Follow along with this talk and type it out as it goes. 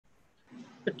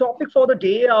The topic for the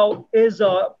day is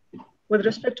with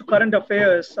respect to current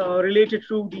affairs related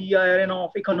to the arena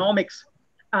of economics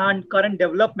and current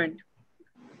development.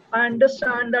 I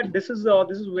understand that this is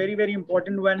very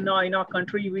important when in our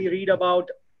country we read about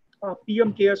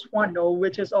PM Cares Fund,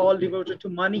 which is all devoted to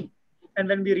money, and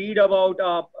when we read about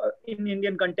in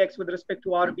Indian context with respect to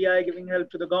RBI giving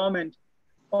help to the government,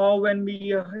 or when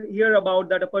we hear about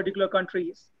that a particular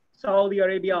country, Saudi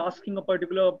Arabia, asking a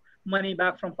particular money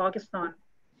back from Pakistan,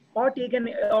 or take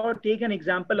an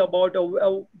example about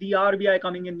the RBI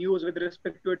coming in news with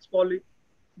respect to its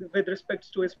with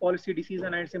respect to its policy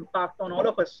decision and its impact on all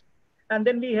of us. And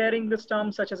then we hearing this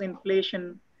term such as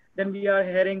inflation. Then we are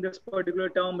hearing this particular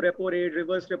term repo rate,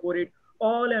 reverse repo rate,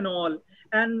 all and all.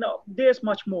 And there's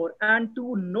much more. And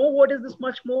to know what is this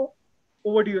much more,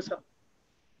 over to you, sir.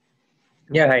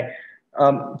 Yeah, hi.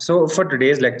 So for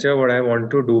today's lecture, what I want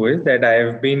to do is that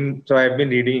I've been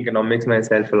reading economics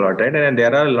myself a lot, right? And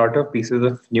there are a lot of pieces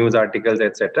of news articles,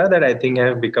 etc., that I think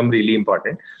have become really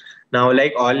important. Now,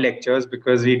 like all lectures,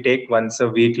 because we take once a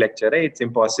week lecture, right, it's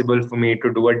impossible for me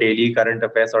to do a daily current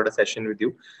affairs sort of session with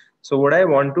you. So what I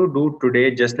want to do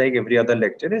today, just like every other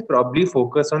lecture, is probably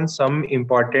focus on some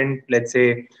important, let's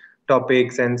say,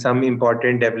 topics and some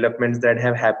important developments that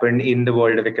have happened in the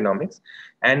world of economics.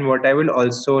 And what I will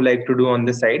also like to do on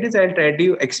the side is I'll try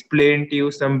to explain to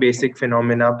you some basic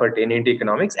phenomena pertaining to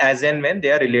economics as and when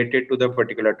they are related to the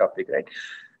particular topic, right?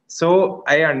 So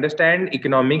I understand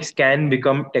economics can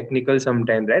become technical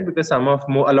sometimes, right? Because a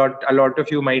lot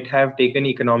of you might have taken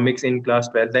economics in class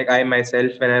 12. Like I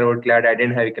myself, when I wrote CLAT, I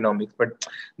didn't have economics, but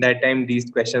that time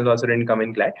these questions also didn't come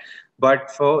in CLAT.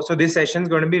 But so this session is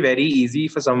going to be very easy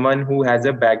for someone who has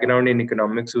a background in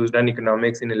economics, who's done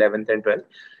economics in 11th and 12th.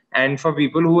 And for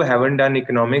people who haven't done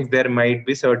economics, there might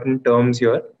be certain terms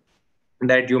here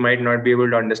that you might not be able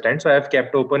to understand. So I've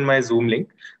kept open my Zoom link.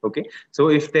 Okay. So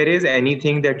if there is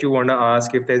anything that you want to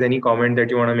ask, if there's any comment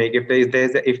that you want to make,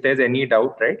 if there's any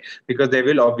doubt, right? Because there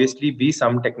will obviously be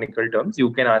some technical terms you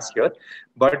can ask here,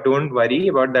 but don't worry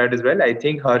about that as well. I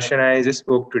think Harsh and I just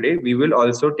spoke today. We will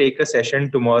also take a session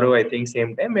tomorrow, I think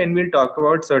same time, and we'll talk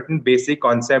about certain basic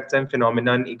concepts and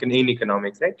phenomena in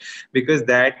economics, right? Because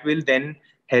that will then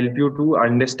help you to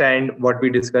understand what we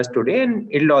discussed today, and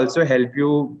it'll also help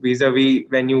you vis-a-vis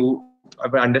when you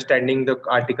are understanding the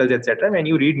articles, etc., when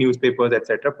you read newspapers,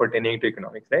 etc., pertaining to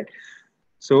economics, right?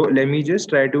 So let me just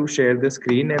try to share the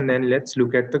screen and then let's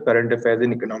look at the current affairs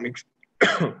in economics.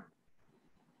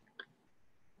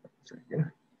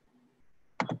 Second.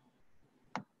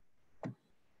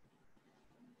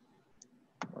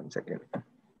 One second.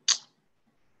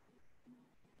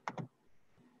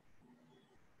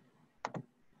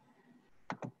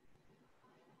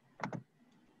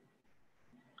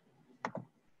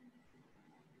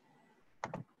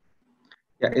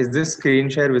 Yeah, is this screen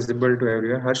share visible to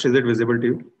everyone? Harsh, is it visible to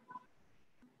you?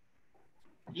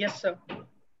 Yes, sir.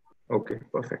 Okay,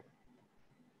 perfect.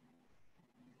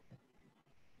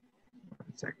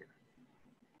 One second.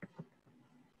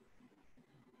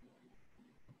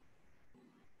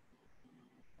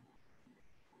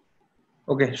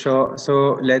 Okay, sure.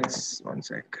 So let's one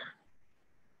sec.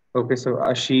 Okay, so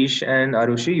Ashish and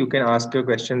Arushi, you can ask your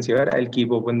questions here. I'll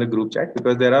keep open the group chat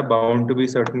because there are bound to be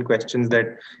certain questions that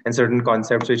and certain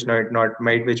concepts which might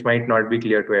not be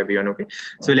clear to everyone. Okay,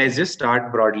 so let's just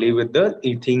start broadly with the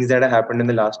things that have happened in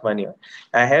the last 1 year.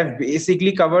 I have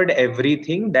basically covered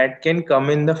everything that can come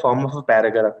in the form of a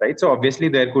paragraph, right? So obviously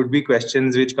there could be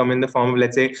questions which come in the form of,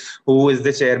 let's say, who is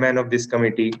the chairman of this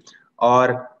committee,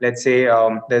 or let's say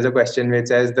there's a question which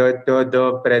says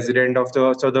the president of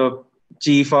the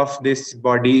chief of this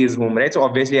body is whom, right? So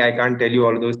obviously I can't tell you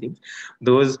all of those things.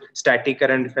 Those static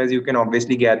current affairs you can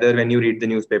obviously gather when you read the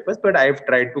newspapers, but I've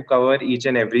tried to cover each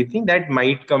and everything that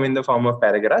might come in the form of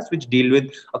paragraphs which deal with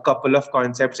a couple of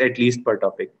concepts at least per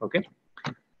topic. Okay,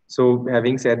 so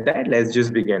having said that, let's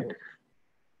just begin.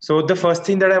 So the first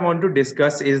thing that I want to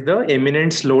discuss is the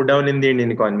imminent slowdown in the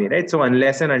Indian economy, right? So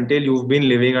unless and until you've been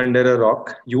living under a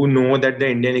rock, you know that the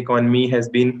Indian economy has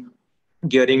been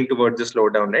gearing towards a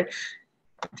slowdown, right?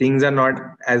 Things are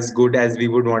not as good as we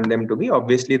would want them to be.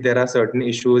 Obviously, there are certain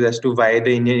issues as to why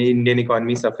the Indian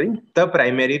economy is suffering. The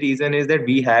primary reason is that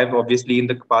we have obviously in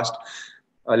the past,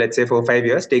 let's say 4 or 5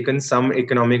 years, taken some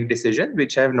economic decisions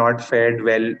which have not fared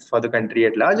well for the country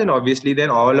at large. And obviously,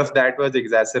 then all of that was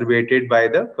exacerbated by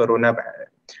the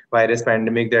coronavirus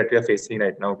pandemic that we are facing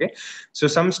right now. Okay, so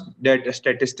some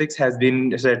statistics have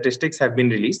been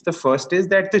released. The first is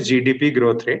that the GDP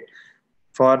growth rate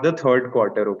for the third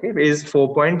quarter, okay, is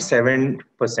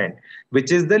 4.7%,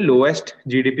 which is the lowest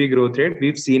GDP growth rate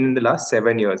we've seen in the last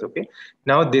 7 years. Okay.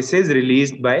 Now, this is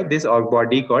released by this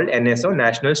body called NSO,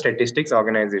 National Statistics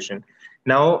Organization.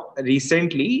 Now,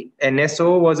 recently,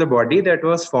 NSO was a body that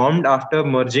was formed after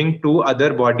merging two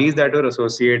other bodies that were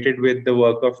associated with the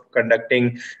work of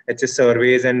conducting, let's say,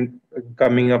 surveys and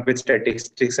coming up with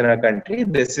statistics in our country.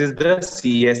 This is the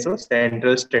CSO,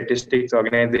 Central Statistics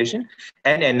Organization,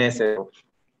 and NSSO.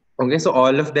 Okay, so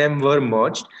all of them were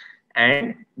merged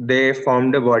and they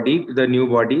formed a body, the new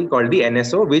body called the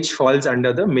NSO, which falls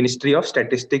under the Ministry of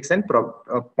Statistics and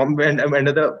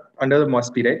under the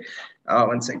MOSPI, right?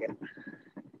 One second.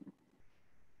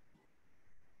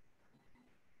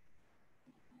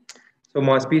 So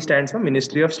MOSPI stands for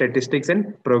Ministry of Statistics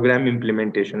and Program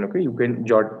Implementation. Okay, you can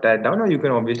jot that down, or you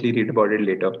can obviously read about it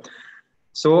later.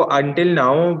 So until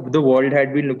now, the world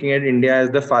had been looking at India as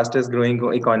the fastest growing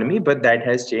economy, but that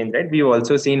has changed, right? We've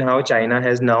also seen how China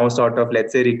has now sort of,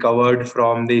 let's say, recovered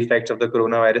from the effects of the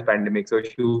coronavirus pandemic. So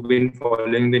if you've been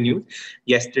following the news,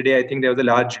 yesterday, I think there was a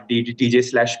large DJ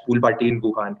slash pool party in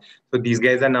Wuhan. So these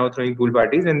guys are now throwing pool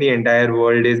parties, and the entire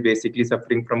world is basically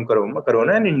suffering from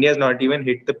corona, and India has not even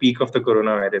hit the peak of the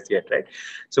coronavirus yet, right?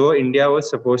 So India was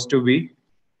supposed to be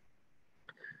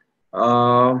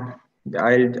uh,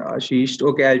 Ashish.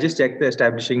 Okay, I'll just check the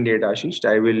establishing date, Ashish.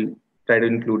 I will try to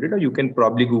include it, or you can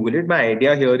probably Google it. My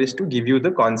idea here is to give you the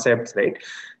concepts, right?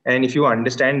 And if you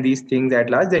understand these things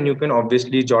at large, then you can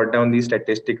obviously jot down these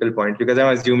statistical points, because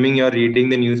I'm assuming you're reading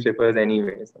the newspapers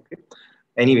anyways. Okay.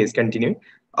 Anyways, continuing.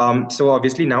 So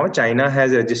obviously now China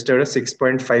has registered a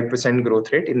 6.5%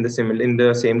 growth rate in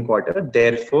the same quarter.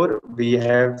 Therefore, we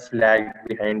have lagged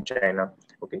behind China.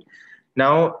 Okay.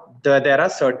 Now, there are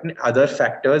certain other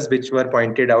factors which were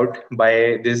pointed out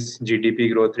by this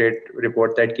GDP growth rate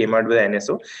report that came out with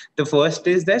NSO. The first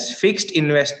is that fixed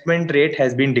investment rate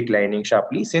has been declining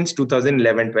sharply since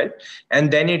 2011-12, and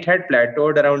then it had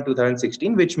plateaued around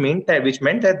 2016, which meant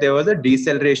that there was a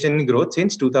deceleration in growth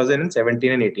since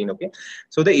 2017 and 18. Okay,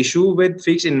 so the issue with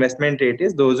fixed investment rate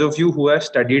is, those of you who have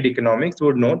studied economics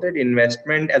would know that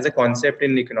investment as a concept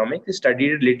in economics is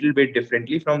studied a little bit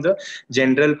differently from the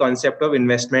general concept of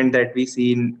investment that we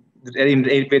see in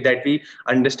that we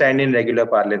understand in regular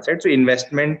parlance, right? So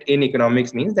investment in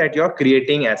economics means that you're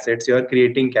creating assets, you're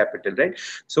creating capital, right?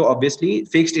 So obviously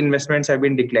fixed investments have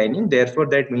been declining. Therefore,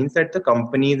 that means that the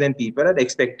companies and people are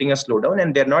expecting a slowdown,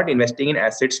 and they're not investing in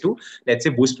assets to, let's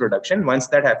say, boost production. Once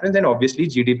that happens, then obviously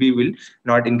GDP will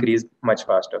not increase much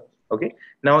faster. Okay.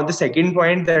 Now, the second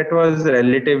point that was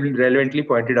relatively relevantly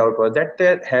pointed out was that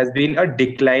there has been a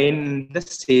decline in the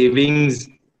savings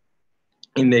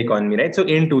in the economy, right? So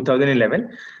in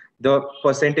 2011, the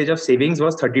percentage of savings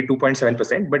was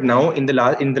 32.7%, but now in the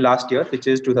last year, which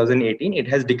is 2018, it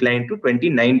has declined to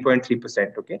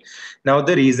 29.3%. Okay. Now,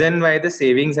 the reason why the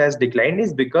savings has declined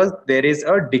is because there is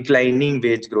a declining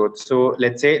wage growth. So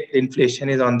let's say inflation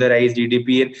is on the rise,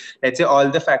 GDP, and let's say all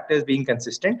the factors being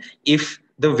consistent, if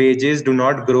the wages do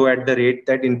not grow at the rate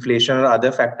that inflation or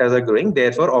other factors are growing,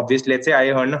 therefore obviously, let's say I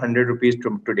earn 100 rupees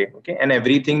today, okay, and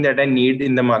everything that I need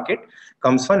in the market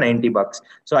comes for 90 bucks,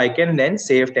 so I can then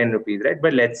save 10 rupees, right?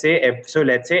 But let's say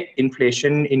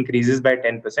inflation increases by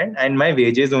 10% and my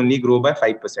wages only grow by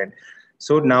 5%.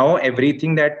 So now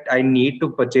everything that I need to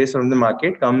purchase from the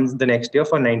market comes the next year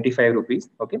for 95 rupees.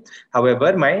 Okay.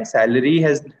 However, my salary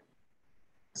has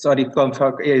sorry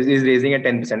is raising at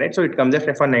 10%, right? So it comes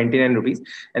at for 99 rupees,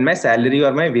 and my salary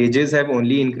or my wages have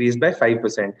only increased by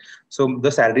 5%. So the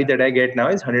salary that I get now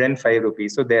is 105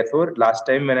 rupees. So therefore, last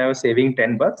time when I was saving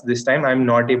 10 bucks, this time I'm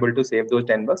not able to save those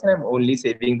 10 bucks, and I'm only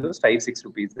saving those 5-6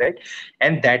 rupees, right?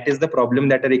 And that is the problem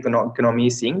that our economy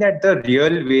is seeing, that the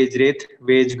real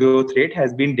wage growth rate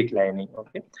has been declining.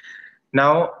 Okay.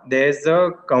 Now, there's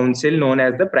a council known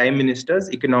as the Prime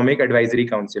Minister's Economic Advisory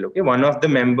Council. Okay, one of the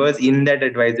members in that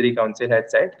advisory council had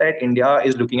said that India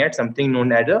is looking at something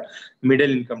known as a middle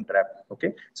income trap.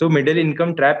 Okay, so middle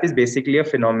income trap is basically a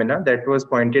phenomena that was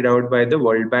pointed out by the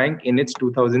World Bank in its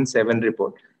 2007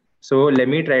 report. So let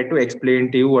me try to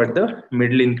explain to you what the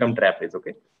middle income trap is.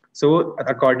 Okay. So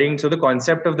the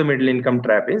concept of the middle income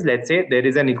trap is, let's say there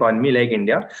is an economy like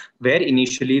India where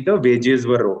initially the wages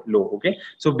were low. Okay.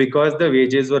 So because the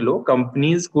wages were low,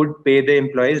 companies could pay the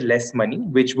employees less money,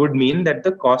 which would mean that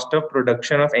the cost of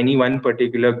production of any one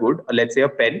particular good, let's say a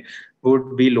pen,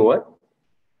 would be lower.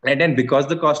 And then because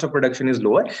the cost of production is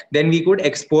lower, then we could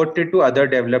export it to other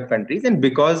developed countries, and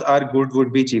because our goods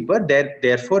would be cheaper,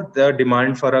 therefore the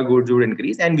demand for our goods would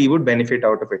increase and we would benefit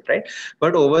out of it, right?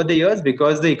 But over the years,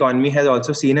 because the economy has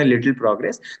also seen a little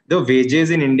progress, the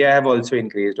wages in India have also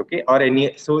increased, okay? Or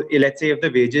any, so let's say if the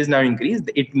wages now increase,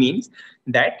 it means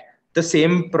that the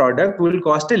same product will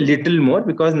cost a little more,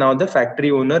 because now the factory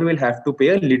owner will have to pay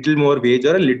a little more wage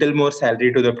or a little more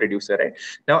salary to the producer, right?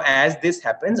 Now, as this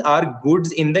happens, our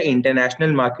goods in the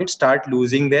international market start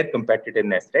losing their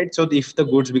competitiveness, right? So if the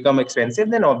goods become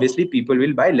expensive, then obviously people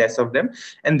will buy less of them,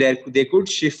 and they could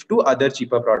shift to other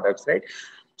cheaper products, right?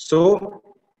 So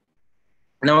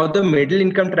now the middle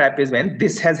income trap is when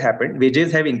this has happened,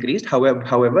 wages have increased,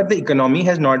 however the economy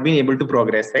has not been able to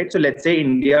progress, right? So let's say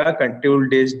India till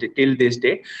this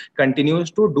date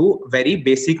continues to do very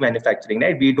basic manufacturing,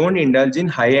 right? We don't indulge in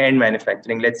high end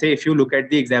manufacturing. Let's say if you look at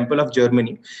the example of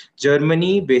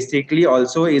Germany basically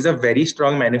also is a very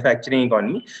strong manufacturing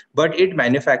economy, but it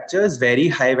manufactures very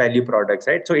high value products,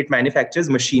 right? So it manufactures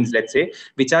machines, let's say,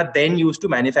 which are then used to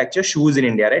manufacture shoes in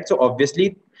India, right? So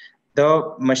obviously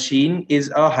the machine is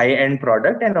a high end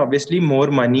product, and obviously more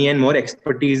money and more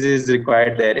expertise is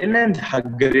required therein, and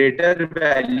greater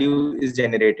value is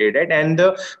generated, right? And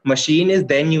the machine is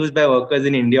then used by workers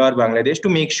in India or Bangladesh to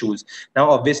make shoes.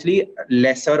 Now obviously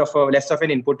less of an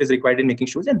input is required in making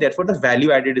shoes, and therefore the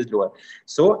value added is lower.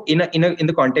 So in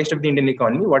the context of the Indian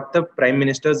economy, what the Prime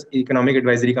Minister's Economic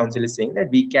Advisory Council is saying, that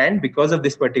we can, because of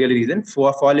this particular reason,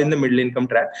 fall in the middle income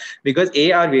trap, because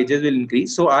a, our wages will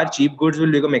increase, so our cheap goods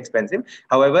will become expensive.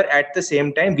 However, at the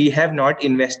same time, we have not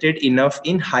invested enough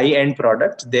in high end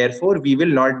products, therefore we will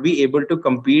not be able to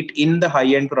compete in the high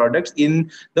end products in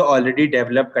the already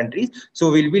developed countries.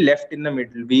 So we'll be left in the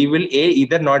middle. We will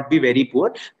either not be very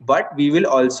poor, but we will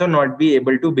also not be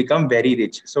able to become very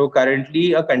rich. So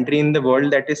currently a country in the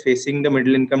world that is facing the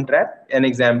middle income trap, an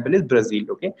example is Brazil,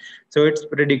 okay? So it's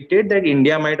predicted that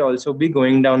India might also be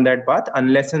going down that path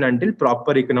unless and until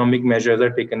proper economic measures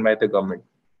are taken by the government.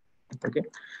 Okay.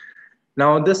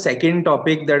 Now, the second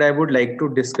topic that I would like to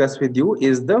discuss with you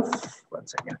is the, one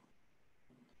second.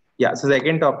 Yeah, so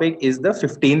second topic is the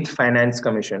 15th Finance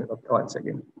Commission. Okay, one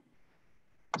second.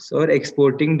 So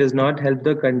exporting does not help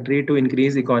the country to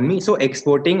increase economy. So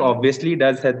exporting obviously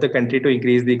does help the country to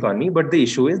increase the economy, but the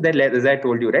issue is that, as I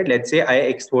told you, right? Let's say I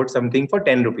export something for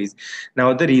 10 rupees.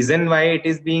 Now the reason why it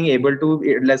is being able to,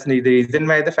 the reason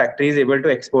why the factory is able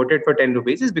to export it for 10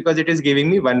 rupees is because it is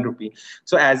giving me 1 rupee.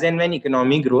 So as and when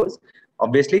economy grows,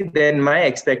 obviously then my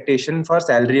expectation for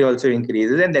salary also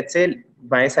increases, and let's say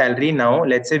my salary now,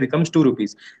 let's say, becomes 2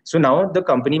 rupees. So now the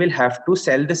company will have to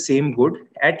sell the same good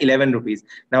at 11 rupees.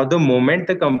 Now the moment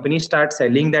the company starts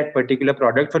selling that particular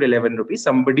product for 11 rupees,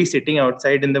 somebody sitting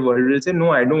outside in the world will say, no,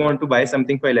 I don't want to buy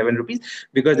something for 11 rupees,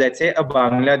 because let's say a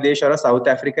Bangladesh or a South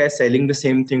Africa is selling the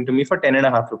same thing to me for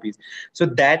 10.5 rupees. So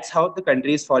that's how the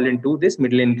countries fall into this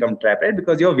middle income trap, right?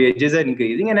 Because your wages are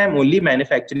increasing and I'm only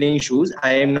manufacturing shoes.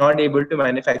 I am not able to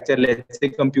manufacture, let's say,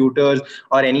 computers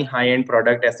or any high-end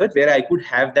product as such, where I could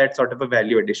have that sort of a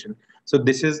value addition. So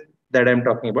this is that I'm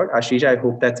talking about. Ashish, I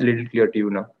hope that's a little clear to you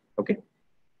now. Okay.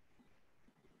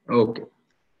 Okay.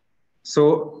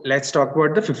 So let's talk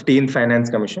about the 15th Finance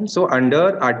Commission. So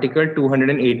under Article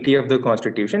 280 of the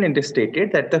Constitution, it is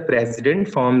stated that the President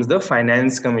forms the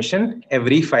Finance Commission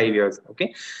every 5 years.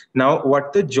 Okay. Now,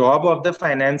 what the job of the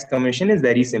Finance Commission is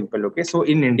very simple. Okay. So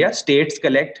in India, states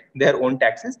collect their own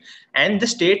taxes, and the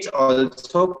states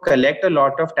also collect a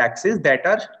lot of taxes that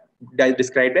are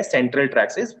described as central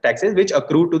taxes which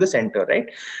accrue to the center, right?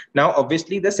 Now,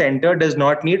 obviously, the center does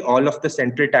not need all of the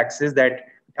central taxes that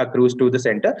accrues to the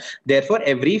center. Therefore,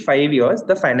 every 5 years,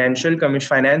 the finance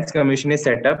commission is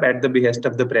set up at the behest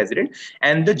of the president,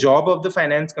 and the job of the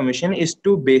finance commission is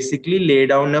to basically lay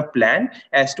down a plan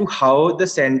as to how the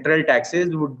central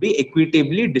taxes would be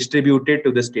equitably distributed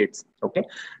to the states. Okay,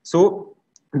 so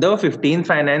the 15th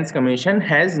Finance Commission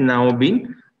has now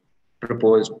been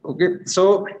proposed. Okay,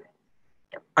 so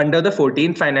under the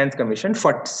 14th Finance Commission,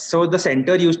 so the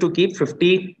center used to keep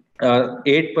 58%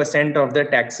 of the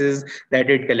taxes that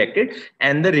it collected,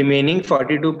 and the remaining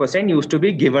 42% used to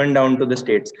be given down to the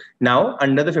states. Now,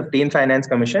 under the 15th Finance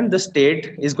Commission, the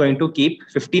state is going to keep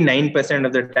 59%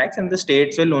 of the tax, and the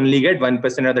states will only get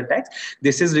 1% of the tax.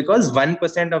 This is because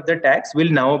 1% of the tax will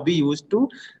now be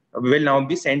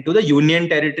sent to the union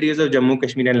territories of Jammu,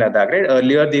 Kashmir and Ladakh, right?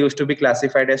 Earlier, they used to be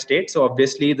classified as states. So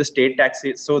obviously the state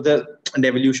taxes, so the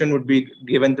devolution would be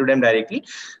given to them directly.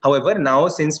 However, now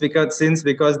since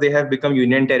because they have become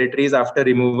union territories after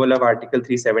removal of Article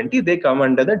 370, they come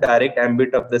under the direct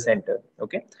ambit of the center.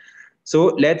 Okay.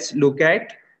 So let's look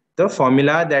at the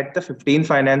formula that the 15th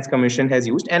Finance Commission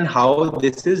has used and how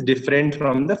this is different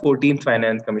from the 14th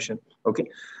Finance Commission. Okay.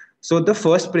 So the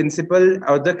first principle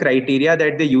or the criteria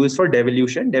that they use for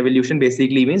devolution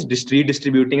basically means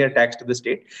redistributing a tax to the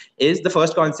state, is the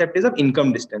first concept is of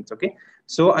income distance. Okay.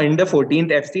 So in the 14th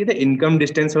FC, the income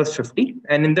distance was 50,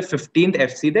 and in the 15th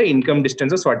FC, the income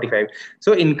distance was 45.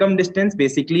 So income distance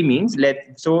basically means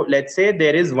let's say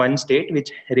there is one state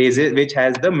which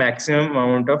has the maximum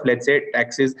amount of, let's say,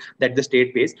 taxes that the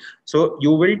state pays. So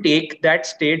you will take that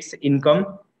state's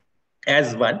income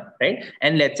as one, right?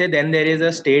 And let's say then there is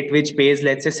a state which pays,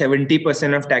 let's say,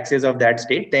 70% of taxes of that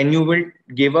state, then you will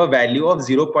give a value of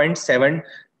 0.7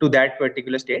 to that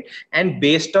particular state, and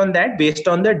based on that, based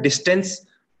on the distance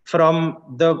from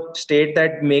the state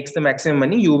that makes the maximum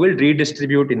money, you will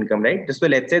redistribute income, right? So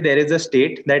let's say there is a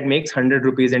state that makes 100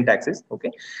 rupees in taxes, okay,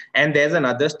 and there's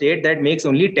another state that makes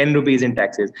only 10 rupees in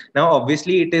taxes. Now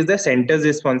obviously it is the center's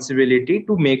responsibility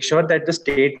to make sure that the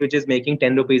state which is making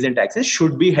 10 rupees in taxes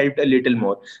should be helped a little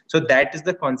more. So that is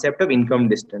the concept of income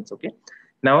distance. Okay.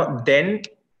 Now then,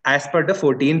 as per the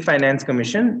 14th Finance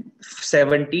Commission,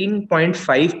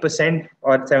 17.5%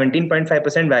 or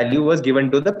 17.5% value was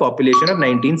given to the population of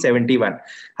 1971.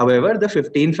 However, the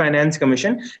 15th Finance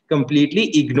Commission completely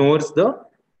ignores the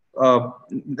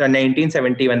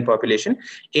 1971 population.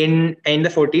 In the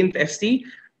 14th FC,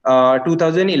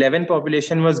 2011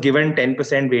 population was given 10%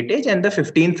 weightage, and the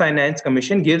 15th Finance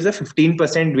Commission gives a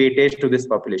 15% weightage to this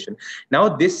population. Now,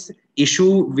 this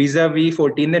issue vis-a-vis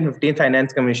 14th and 15th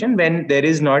Finance Commission, when there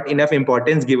is not enough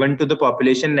importance given to the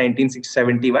population in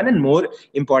 1971 and more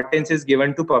importance is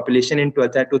given to population in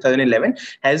 2011,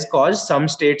 has caused some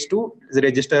states to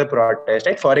register a protest.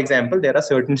 Right? For example, there are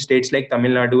certain states like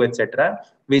Tamil Nadu, etc.,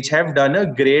 which have done a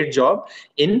great job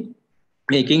in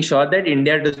making sure that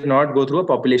India does not go through a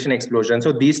population explosion.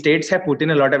 So these states have put in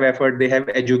a lot of effort. They have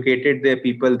educated their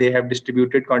people. They have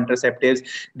distributed contraceptives.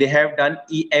 They have done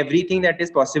everything that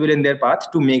is possible in their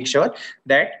path to make sure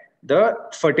that the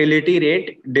fertility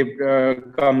rate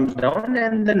comes down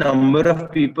and the number of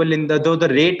people in the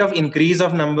rate of increase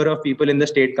of number of people in the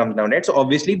state comes down, right? So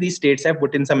obviously these states have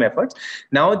put in some efforts.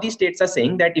 Now these states are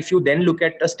saying that if you then look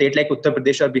at a state like Uttar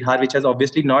Pradesh or Bihar, which has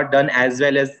obviously not done as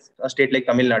well as a state like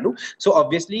Tamil Nadu, so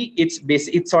obviously it's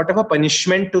sort of a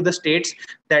punishment to the states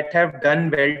that have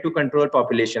done well to control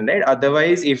population, right?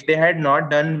 Otherwise, if they had not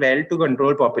done well to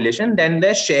control population, then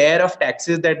their share of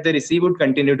taxes that they receive would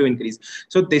continue to increase.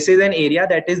 So this is an area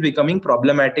that is becoming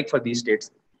problematic for these states.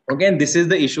 Okay, and this is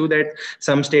the issue that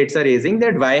some states are raising,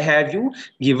 that why have you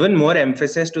given more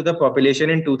emphasis to the population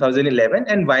in 2011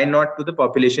 and why not to the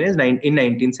population in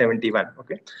 1971?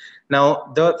 Okay.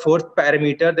 Now, the fourth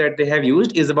parameter that they have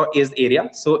used is area.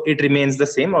 So it remains the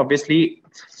same. Obviously,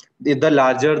 the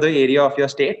larger the area of your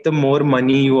state, the more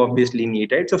money you obviously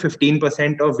need, right? So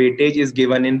 15% of weightage is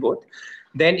given in both.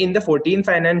 Then in the 14th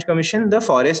Finance Commission, the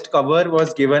forest cover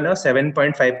was given a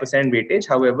 7.5% weightage.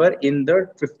 However, in the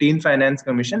 15th Finance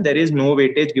Commission, there is no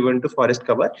weightage given to forest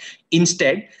cover.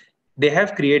 Instead, they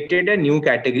have created a new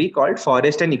category called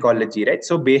forest and ecology, right?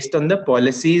 So based on the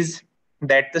policies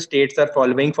that the states are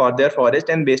following for their forest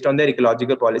and based on their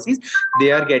ecological policies,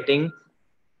 they are getting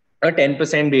a 10%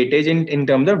 weightage in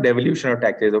terms of devolution of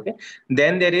taxes. Okay.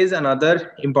 Then there is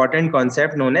another important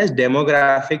concept known as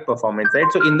demographic performance, right?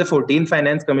 So in the 14th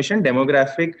Finance Commission,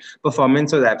 demographic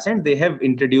performance was absent. They have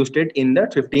introduced it in the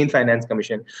 15th Finance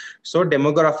Commission. So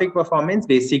demographic performance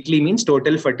basically means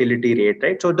total fertility rate,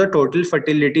 right? So the total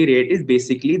fertility rate is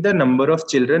basically the number of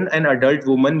children an adult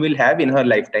woman will have in her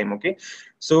lifetime. Okay.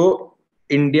 So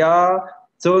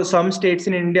some states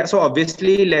in India, so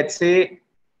obviously, let's say,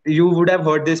 you would have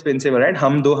heard this principle, right?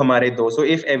 Hum do hamare do. So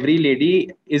if every lady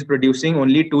is producing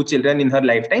only 2 children in her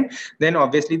lifetime, then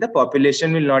obviously the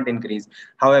population will not increase.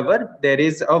 However, there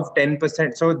is of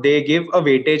 10%. So they give a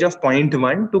weightage of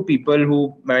 0.1 to people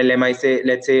who,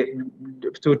 let's say,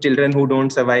 to children who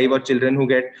don't survive, or children who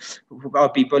or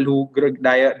people who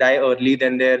die early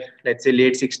than their, let's say,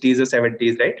 late 60s or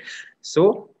 70s, right?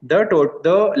 So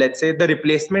let's say the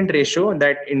replacement ratio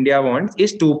that India wants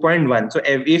is 2.1. So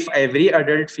if every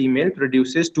adult female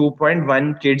produces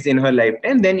 2.1 kids in her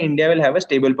lifetime, then India will have a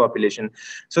stable population.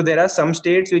 So there are some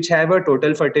states which have a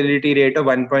total fertility rate of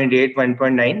 1.8,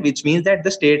 1.9, which means that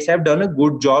the states have done a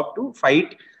good job to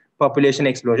fight population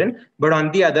explosion. But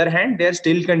on the other hand, there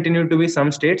still continue to be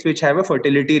some states which have a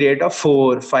fertility rate of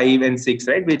 4, 5, and 6,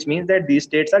 right? Which means that these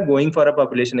states are going for a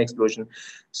population explosion.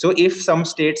 So if some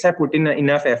states have put in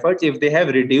enough efforts, if they have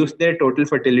reduced their total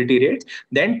fertility rates,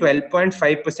 then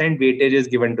 12.5% weightage is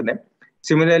given to them.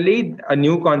 Similarly, a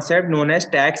new concept known as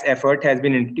tax effort has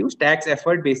been introduced. Tax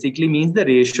effort basically means the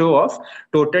ratio of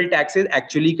total taxes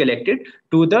actually collected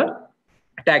to the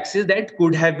taxes that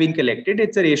could have been collected.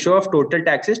 It's a ratio of total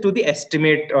taxes to the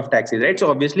estimate of taxes, right? So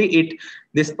obviously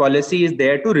this policy is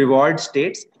there to reward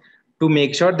states to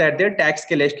make sure that their tax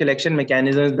collection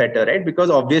mechanism is better, right?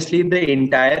 Because obviously the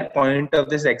entire point of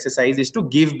this exercise is to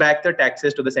give back the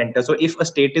taxes to the center. So if a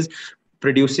state is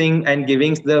producing and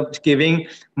giving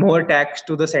more tax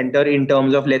to the center in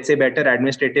terms of, let's say, better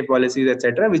administrative policies,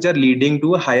 etc., which are leading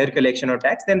to a higher collection of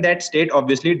tax, then that state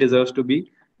obviously deserves to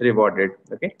be rewarded.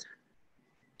 Okay.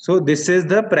 So this is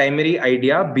the primary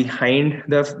idea behind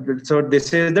so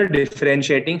this is the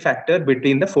differentiating factor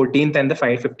between the 14th and the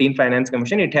 15th Finance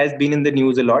Commission. It has been in the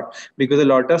news a lot because a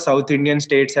lot of South Indian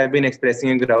states have been expressing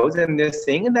a grouse, and they're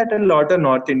saying that a lot of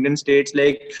North Indian states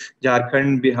like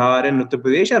Jharkhand, Bihar, and Uttar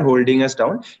Pradesh are holding us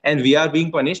down, and we are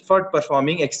being punished for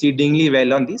performing exceedingly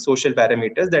well on the social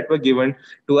parameters that were given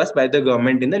to us by the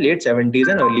government in the late 70s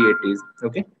and early 80s.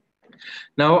 Okay.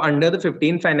 Now, under the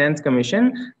 15th Finance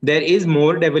Commission, there is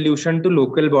more devolution to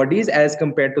local bodies as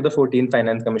compared to the 14th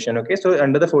Finance Commission. Okay, so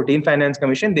under the 14th Finance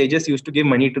Commission, they just used to give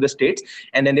money to the states,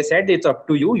 and then they said it's up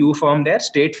to you. You form their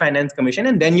state finance commission,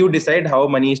 and then you decide how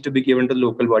money is to be given to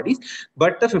local bodies.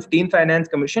 But the 15th Finance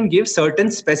Commission gives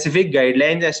certain specific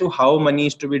guidelines as to how money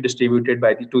is to be distributed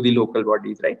to the local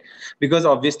bodies, right? Because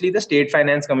obviously the State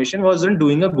Finance Commission wasn't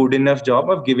doing a good enough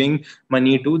job of giving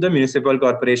money to the municipal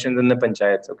corporations and the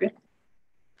panchayats. Okay.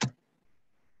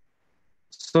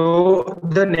 So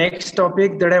the next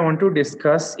topic that I want to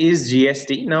discuss is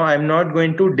GST. Now, I'm not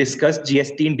going to discuss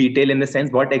GST in detail in the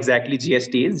sense what exactly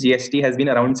GST is. GST has been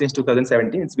around since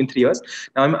 2017. It's been 3 years.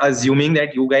 Now, I'm assuming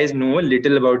that you guys know a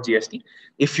little about GST.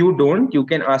 If you don't, you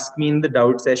can ask me in the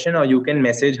doubt session, or you can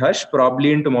message Harsh.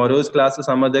 Probably in tomorrow's class or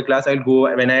some other class, I'll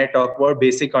go when I talk about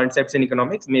basic concepts in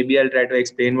economics. Maybe I'll try to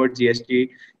explain what GST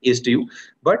is to you.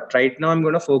 But right now, I'm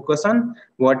going to focus on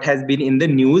what has been in the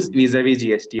news vis-a-vis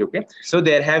GST. Okay, so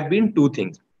there have been two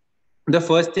things. The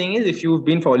first thing is, if you've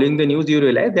been following the news, you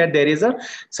realize that there is a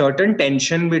certain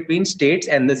tension between states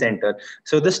and the center.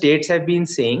 So the states have been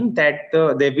saying that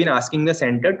they've been asking the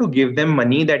center to give them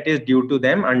money that is due to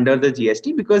them under the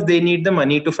GST because they need the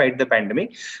money to fight the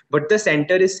pandemic. But the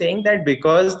center is saying that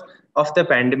because of the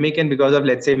pandemic and because of,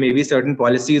 let's say, maybe certain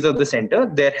policies of the center,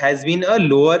 there has been a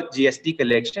lower GST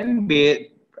collection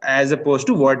as opposed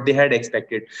to what they had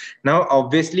expected. Now,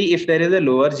 obviously, if there is a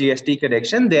lower GST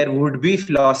collection, there would be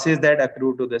losses that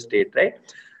accrue to the state, right?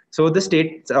 So the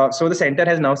center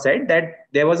has now said that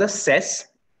there was a cess,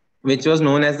 which was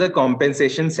known as the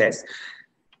compensation cess.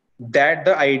 That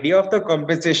the idea of the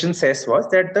compensation cess was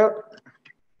that the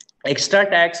extra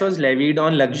tax was levied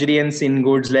on luxury and sin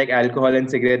goods like alcohol and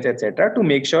cigarettes, etc., to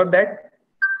make sure that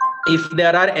if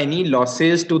there are any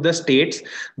losses to the states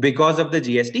because of the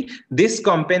GST, this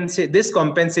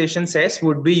compensation cess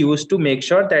would be used to make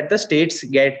sure that the states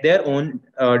get their own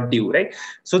due, right?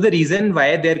 So the reason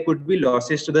why there could be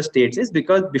losses to the states is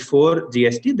because before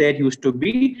GST, there used to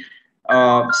be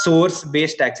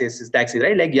source-based taxes,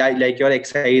 right? Like your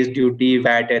excise duty,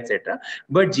 VAT, etc.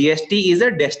 But GST is a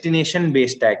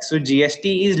destination-based tax. So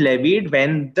GST is levied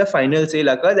when the final sale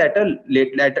occurs at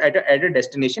a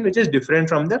destination which is different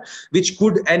from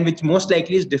which most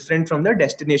likely is different from the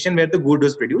destination where the good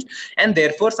was produced. And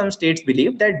therefore, some states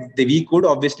believe that we could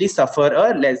obviously suffer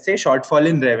a, let's say, shortfall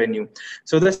in revenue.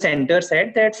 So the center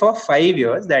said that for 5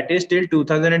 years, that is till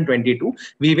 2022,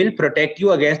 we will protect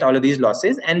you against all of these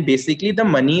losses, and basically the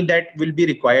money that will be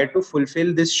required to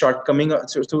fulfill this shortcoming,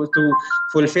 to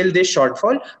fulfill this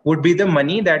shortfall, would be the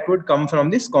money that would come from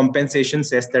this compensation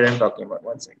cess that I'm talking about.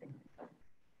 One second.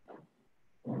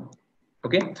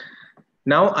 Okay.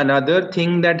 Now, another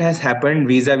thing that has happened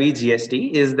vis-a-vis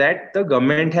GST is that the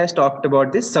government has talked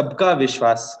about this Sabka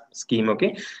Vishwas scheme.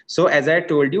 Okay. So as I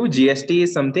told you, GST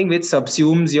is something which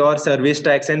subsumes your service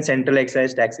tax and central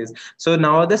excise taxes. So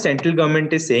now the central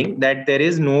government is saying that there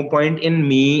is no point in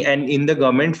me and in the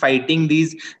government fighting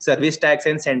these service tax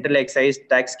and central excise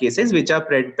tax cases, which are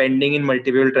pending in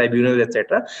multiple tribunals,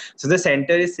 etc. So the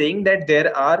center is saying that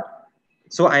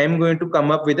so I am going to come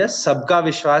up with a Sabka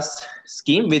Vishwas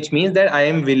scheme, which means that I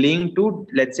am willing to,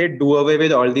 let's say, do away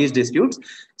with all these disputes.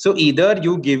 So either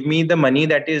you give me the money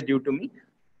that is due to me.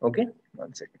 Okay,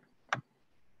 1 second.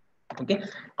 Okay,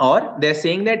 or they're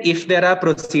saying that if there are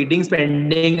proceedings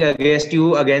pending against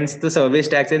you against the service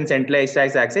tax and central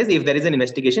excise taxes, if there is an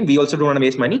investigation, we also don't want to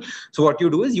waste money. So what you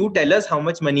do is you tell us how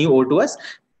much money you owe to us.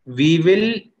 We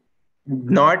will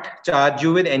not charge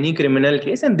you with any criminal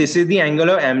case, and this is the angle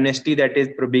of amnesty that is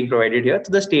being provided here.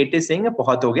 So the state is saying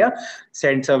bahut ho gaya,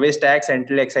 send service tax,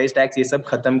 central excise tax, ye sab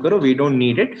khatam karo, we don't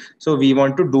need it, so we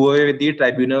want to do away with the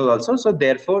tribunal also. So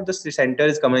therefore the center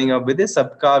is coming up with this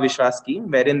sabka vishwas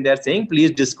scheme, wherein they're saying please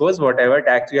disclose whatever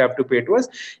tax you have to pay to us.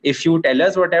 If you tell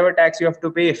us whatever tax you have to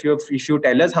pay, if you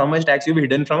tell us how much tax you've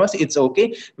hidden from us, it's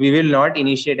okay, we will not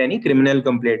initiate any criminal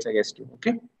complaints against you.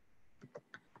 Okay.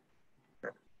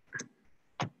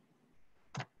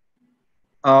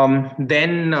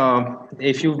 Then,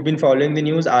 if you've been following the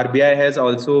news, RBI has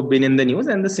also been in the news,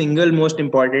 and the single most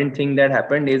important thing that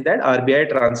happened is that RBI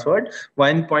transferred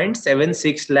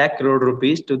 1.76 lakh crore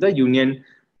rupees to the union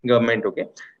government. Okay.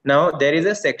 Now, there is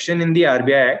a section in the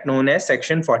RBI Act known as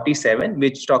Section 47,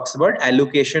 which talks about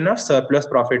allocation of surplus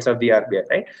profits of the RBI,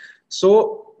 right?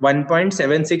 So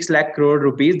 1.76 lakh crore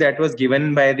rupees that was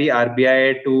given by the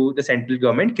RBI to the central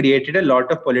government created a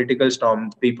lot of political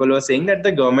storms. People were saying that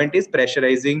the government is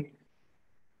pressurizing.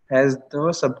 Has the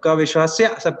Sabka Vishwas,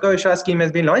 yeah, Sabka Vishwas scheme has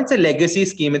been launched. It's a legacy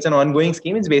scheme. It's an ongoing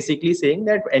scheme. It's basically saying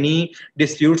that any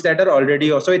disputes that are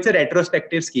already, also it's a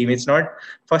retrospective scheme. It's not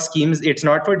for schemes. It's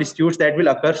not for disputes that will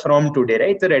occur from today, right?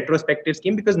 It's a retrospective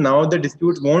scheme because now the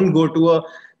disputes won't go to a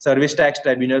service tax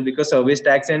tribunal, because service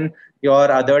tax and your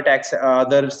other tax,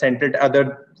 other central,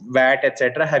 other VAT,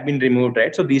 etc., have been removed,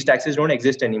 right? So these taxes don't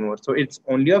exist anymore. So it's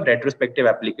only a retrospective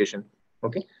application.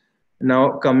 Okay.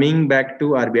 Now coming back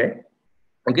to RBI.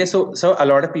 Okay, so a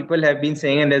lot of people have been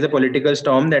saying, and there's a political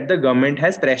storm, that the government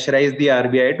has pressurized the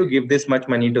RBI to give this much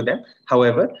money to them.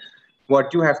 However,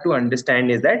 what you have to understand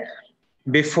is that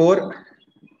before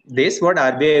this, what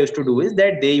RBI used to do is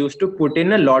that they used to put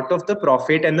in a lot of the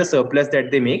profit and the surplus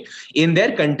that they make in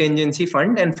their contingency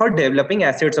fund and for developing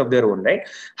assets of their own, right?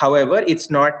 However, it's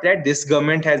not that this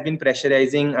government has been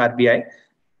pressurizing RBI.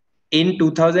 In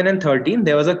 2013,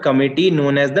 there was a committee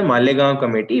known as the Malegaon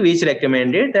Committee, which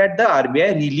recommended that the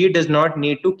RBI really does not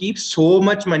need to keep so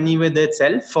much money with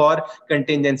itself for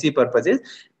contingency purposes.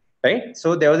 Right.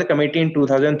 So there was a committee in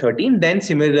 2013. Then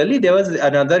similarly, there was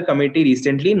another committee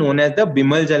recently known as the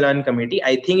Bimal Jalan Committee.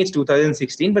 I think it's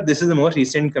 2016, but this is the most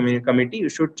recent committee. You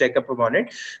should check up upon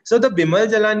it. So the Bimal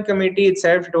Jalan Committee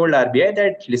itself told RBI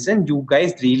that, listen, you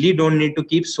guys really don't need to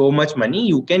keep so much money.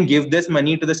 You can give this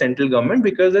money to the central government,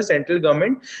 because the central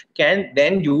government can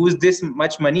then use this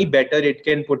much money better. It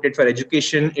can put it for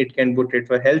education. It can put it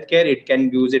for healthcare. It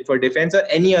can use it for defense or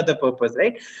any other purpose,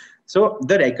 right? So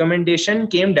the recommendation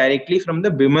came directly from the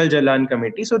Bimal Jalan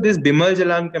Committee. So this Bimal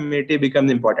Jalan Committee becomes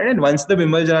important. And once the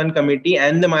Bimal Jalan Committee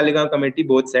and the Malegaon Committee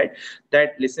both said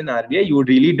that, listen, RBI, you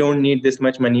really don't need this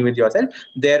much money with yourself.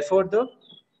 Therefore, the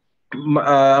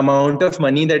amount of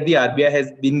money that the RBI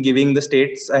has been giving the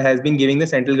states, has been giving the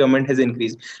central government, has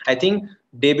increased. I think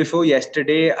day before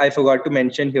yesterday, I forgot to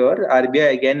mention here,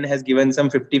 RBI again has given some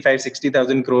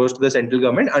 55-60,000 crores to the central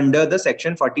government under the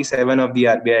Section 47 of the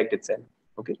RBI Act itself.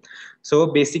 Okay, so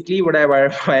basically why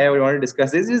I want to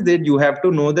discuss this is that you have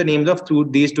to know the names of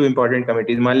these two important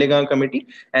committees, Malegaon Committee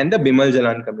and the Bimal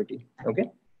Jalan Committee. Okay.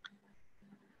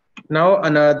 Now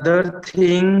another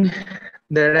thing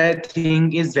that I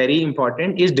think is very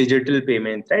important is digital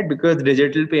payments, right? Because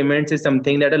digital payments is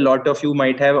something that a lot of you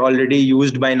might have already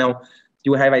used by now.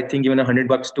 You have, I think, given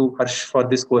 $100 to Harsh for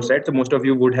this course, right? So most of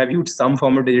you would have used some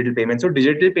form of digital payment. So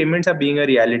digital payments are being a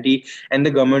reality, and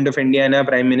the government of India and our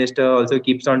Prime Minister also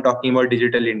keeps on talking about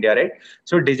digital India, right?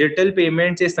 So digital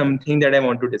payments is something that I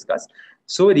want to discuss.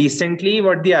 So recently,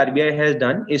 what the RBI has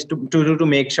done is to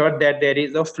make sure that there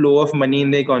is a flow of money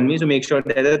in the economy, to make sure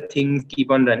that the things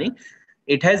keep on running.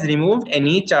 It has removed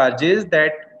any charges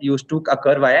that used to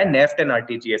occur via NEFT and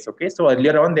RTGS. Okay, so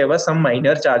earlier on there were some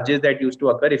minor charges that used to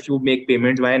occur if you make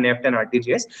payments via NEFT and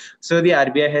RTGS. So the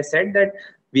RBI has said that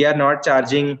we are not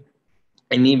charging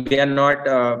we are not,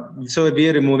 so we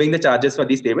are removing the charges for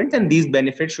these payments, and these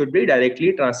benefits should be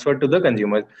directly transferred to the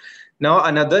consumers. Now,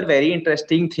 another very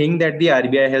interesting thing that the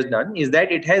RBI has done is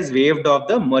that it has waived off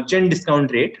the merchant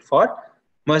discount rate for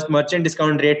merchant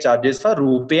discount rate charges for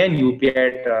RuPay and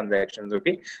UPI transactions.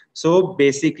 Okay, so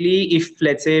basically, if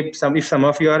let's say if some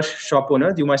of your shop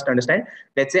owners, you must understand.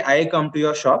 Let's say I come to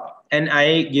your shop and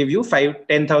I give you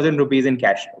 10,000 rupees in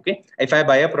cash. Okay, if I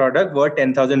buy a product worth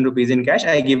 10,000 rupees in cash,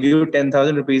 I give you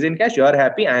 10,000 rupees in cash. You are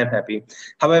happy, I am happy.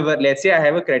 However, let's say I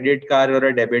have a credit card or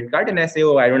a debit card, and I say,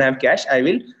 oh, I don't have cash. I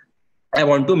will I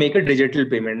want to make a digital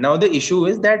payment. Now the issue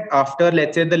is that after,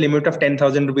 let's say, the limit of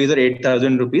 10,000 rupees or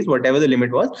 8,000 rupees, whatever the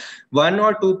limit was, 1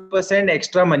 or 2%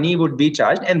 extra money would be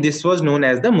charged, and this was known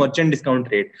as the merchant discount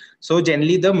rate. So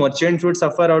generally, the merchants would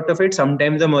suffer out of it.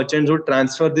 Sometimes the merchants would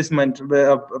transfer this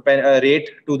rate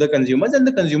to the consumers, and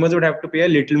the consumers would have to pay a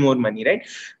little more money, right?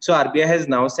 So RBI has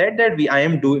now said that we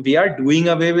are doing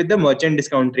away with the merchant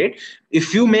discount rate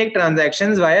if you make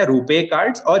transactions via RuPay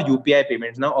cards or UPI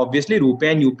payments. Now, obviously,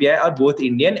 RuPay and UPI are both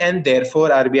Indian, and therefore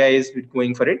RBI is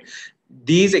going for it.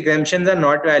 These exemptions are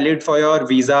not valid for your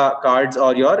Visa cards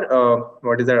or your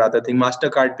what is that other thing,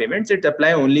 Mastercard payments. It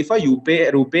apply only for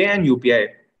RuPay and UPI.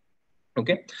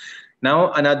 Okay.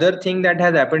 Now, another thing that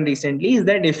has happened recently is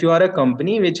that if you are a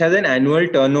company which has an annual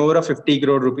turnover of 50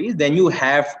 crore rupees, then you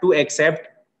have to accept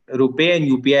RuPay and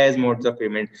UPI as modes of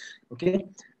payment. Okay.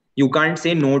 You can't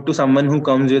say no to someone who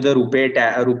comes with a RuPay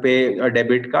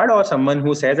debit card, or someone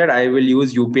who says that I will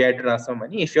use UPI to transfer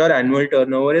money. If your annual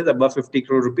turnover is above 50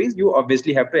 crore rupees, you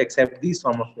obviously have to accept these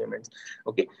form of payments.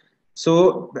 Okay.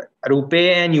 So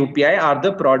RuPay and UPI are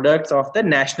the products of the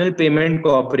National Payment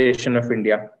Corporation of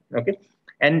India. Okay.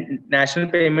 And National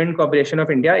Payment Corporation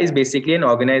of India is basically an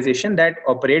organization that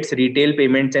operates retail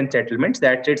payments and settlements.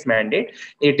 That's its mandate.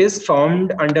 It is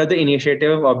formed under the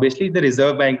initiative of, obviously, the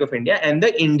Reserve Bank of India and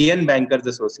the Indian Bankers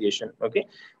Association. Okay.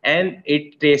 And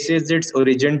it traces its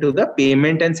origin to the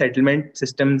Payment and Settlement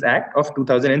Systems Act of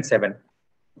 2007.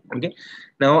 Okay.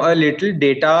 Now a little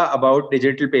data about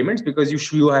digital payments, because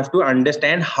you have to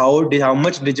understand how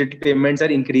much digital payments are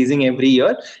increasing every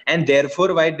year, and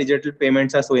therefore why digital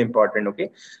payments are so important. Okay.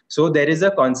 So there is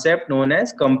a concept known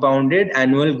as compounded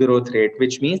annual growth rate,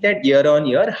 which means that year on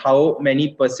year, how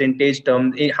many percentage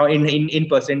terms, in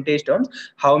percentage terms,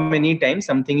 how many times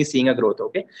something is seeing a growth.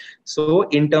 Okay. So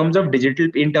in terms of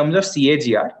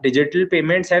CAGR, digital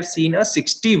payments have seen a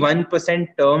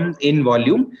 61% term in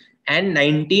volume and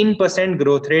 19%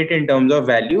 growth rate in terms of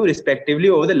value, respectively,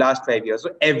 over the last 5 years. So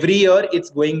every year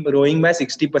it's growing by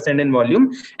 60% in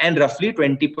volume and roughly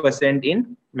 20%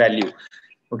 in value.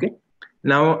 Okay.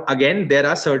 Now, again, there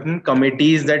are certain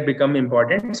committees that become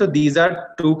important. So these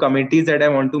are two committees that I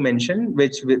want to mention,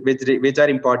 which are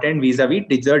important vis-a-vis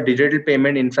digital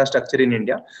payment infrastructure in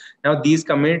India. Now, these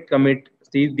committees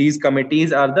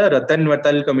are the Ratan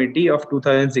Vatal Committee of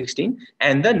 2016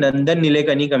 and the Nandan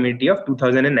Nilekani Committee of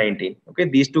 2019. Okay,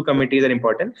 these two committees are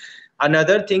important.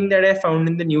 Another thing that I found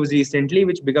in the news recently,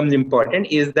 which becomes important,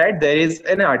 is that there is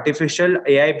an artificial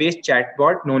AI-based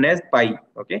chatbot known as Pi.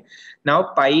 Okay,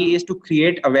 now Pi is to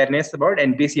create awareness about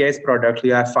NPCI's products. We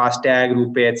have FASTag,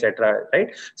 RuPay, etc. Right.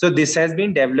 So this has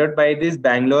been developed by this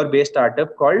Bangalore-based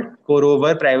startup called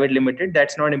Corover Private Limited.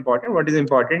 That's not important. What is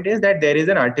important is that there is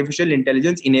an artificial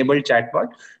intelligence-enabled chatbot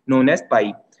known as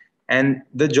Pi, and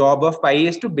the job of Pi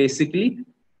is to basically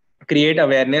create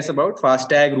awareness about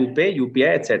FASTag, RuPay,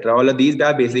 UPI, etc. All of these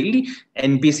are basically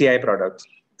NPCI products.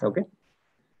 Okay.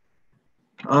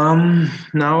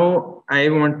 Now I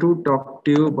want to talk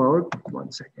to you about,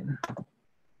 one second.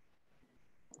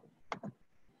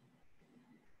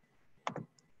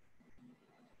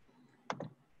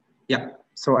 Yeah.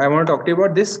 So I want to talk to you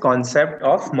about this concept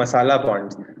of masala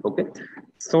bonds. Okay.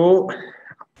 So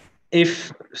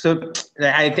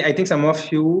I think some of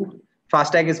you,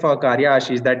 FASTag is for Karya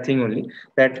Ashish, that thing only,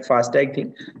 that FASTag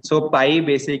thing. So Pi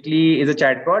basically is a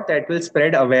chatbot that will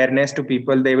spread awareness to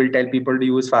people. They will tell people to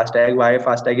use FASTag, why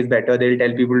FASTag is better. They'll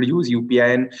tell people to use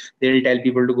UPI, and they'll tell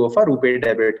people to go for RuPay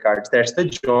debit cards. That's the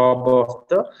job of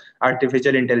the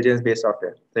artificial intelligence based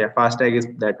software. So yeah, FASTag is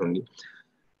that only.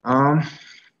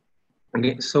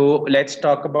 Okay, so let's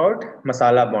talk about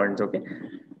masala bonds. Okay.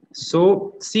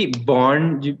 So see,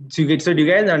 so do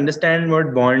you guys understand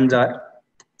what bonds are?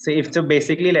 So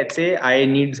basically, let's say I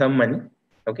need some money.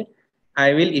 Okay.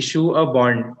 I will issue a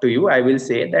bond to you. I will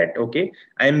say that, okay,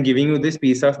 I am giving you this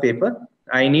piece of paper.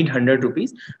 I need 100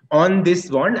 rupees. On this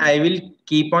bond, I will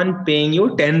keep on paying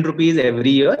you 10 rupees every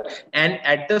year. And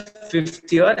at the 5th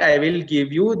year, I will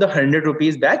give you the 100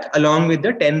 rupees back along with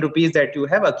the 10 rupees that you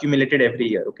have accumulated every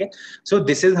year. Okay. So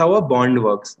this is how a bond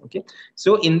works. Okay.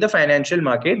 So in the financial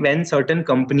market, when certain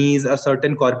companies or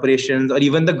certain corporations or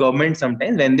even the government,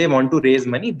 sometimes when they want to raise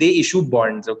money, they issue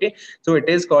bonds. Okay. So it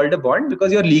is called a bond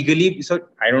because you're legally, so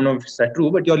I don't know if it's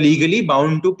true, but you're legally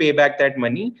bound to pay back that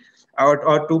money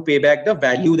or to pay back the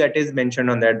value that is mentioned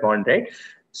on that bond, right?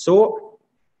 So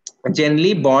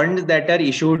generally bonds that are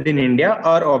issued in India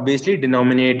are obviously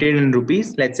denominated in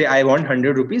rupees. Let's say I want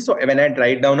 100 rupees. So when I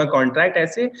write down a contract, I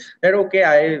say that, okay,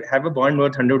 I have a bond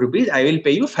worth 100 rupees. I will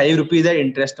pay you 5 rupees at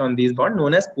interest on these bonds,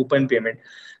 known as coupon payment.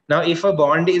 Now, if a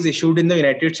bond is issued in the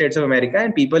United States of America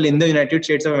and people in the United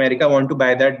States of America want to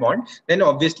buy that bond, then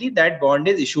obviously that bond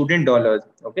is issued in dollars.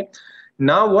 Okay.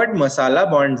 Now, what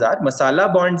masala bonds are?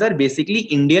 Masala bonds are basically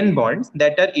Indian bonds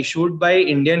that are issued by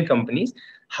Indian companies.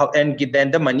 And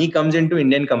then the money comes into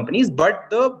Indian companies, but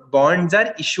the bonds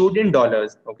are issued in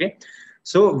dollars. Okay.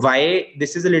 So why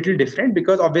this is a little different?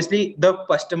 Because obviously the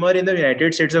customer in the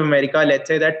United States of America, let's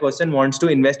say that person wants to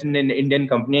invest in an Indian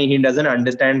company, he doesn't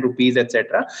understand rupees,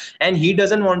 etc., and he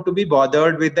doesn't want to be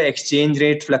bothered with the exchange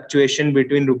rate fluctuation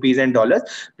between rupees and dollars,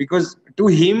 because to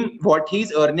him what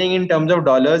he's earning in terms of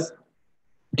dollars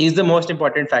is the most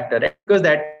important factor, right? Because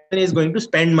that person is going to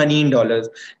spend money in dollars.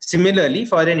 Similarly,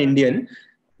 for an Indian,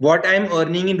 what I'm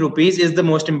earning in rupees is the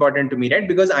most important to me, right?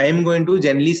 Because I am going to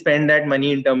generally spend that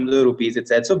money in terms of rupees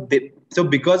itself. So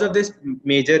because of this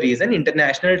major reason,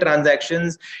 international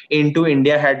transactions into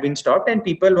India had been stopped and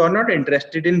people were not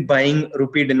interested in buying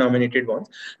rupee denominated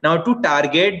bonds. Now, to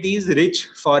target these rich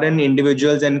foreign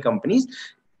individuals and companies,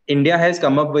 India has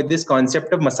come up with this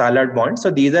concept of masala bonds. So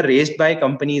these are raised by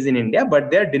companies in India, but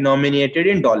they're denominated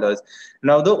in dollars.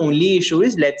 Now, the only issue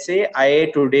is, let's say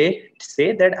I today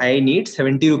say that I need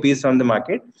 70 rupees from the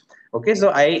market. Okay, so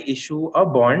I issue a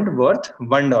bond worth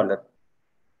 $1.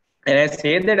 And I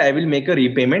say that I will make a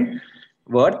repayment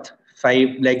worth five.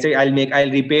 Like say I'll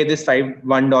repay this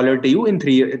 $1 to you in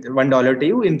 $1 to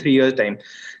you in 3 years time.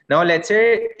 Now let's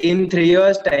say in 3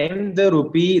 years time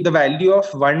the value of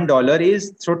 $1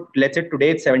 is, so let's say today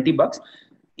it's $70.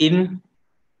 In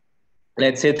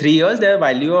let's say 3 years the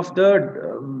value of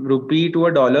the rupee to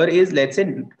a dollar is, let's say,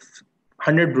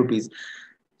 100 rupees.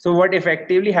 So what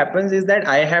effectively happens is that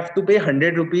I have to pay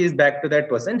 100 rupees back to that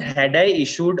person. Had I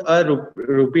issued a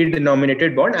rupee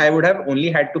denominated bond, I would have only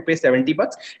had to pay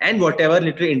 $70 and whatever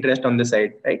little interest on the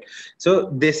side, right? So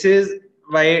this is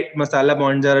why masala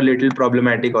bonds are a little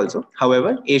problematic also.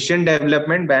 However, Asian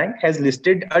Development Bank has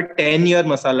listed a 10-year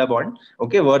masala bond,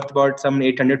 okay, worth about some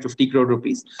 850 crore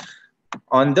rupees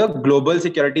on the global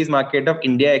securities market of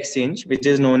India exchange, which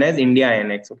is known as India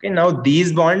INX. Okay, now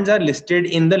these bonds are listed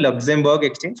in the Luxembourg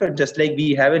exchange. So just like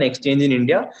we have an exchange in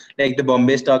India, like the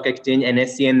Bombay Stock Exchange,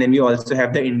 NSE, and then we also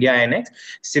have the India INX.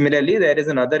 Similarly, there is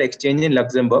another exchange in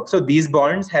Luxembourg. So these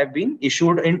bonds have been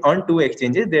issued on two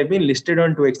exchanges. They've been listed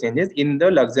on two exchanges, in the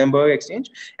Luxembourg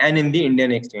exchange and in the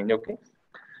Indian exchange. Okay.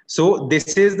 So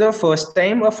this is the first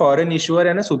time a foreign issuer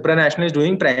and a supranational is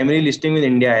doing primary listing with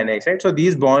India INX, right? So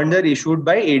these bonds are issued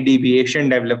by ADB, Asian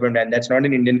Development, and that's not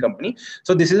an Indian company.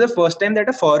 So this is the first time that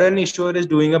a foreign issuer is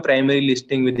doing a primary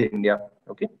listing with India.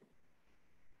 Okay.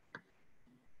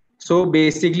 So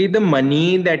basically the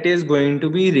money that is going to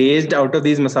be raised out of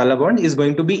these masala bonds is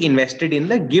going to be invested in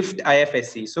the GIFT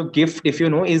IFSC. So GIFT, if you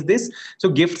know, is this. So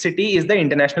GIFT City is the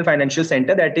international financial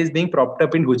center that is being propped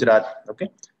up in Gujarat. Okay.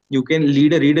 You can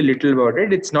read a little about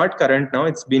it. It's not current now.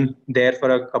 It's been there for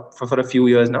a few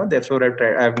years now. Therefore,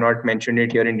 I've not mentioned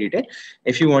it here in detail.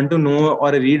 If you want to know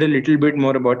or read a little bit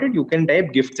more about it, you can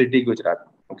type GIFT City Gujarat.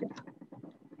 Okay.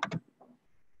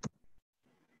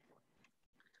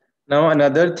 Now,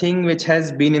 another thing which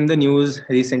has been in the news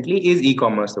recently is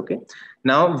e-commerce. Okay.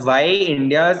 Now, why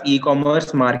India's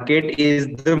e-commerce market is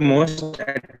the most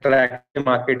attractive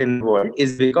market in the world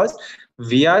is because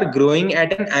we are growing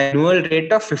at an annual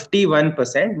rate of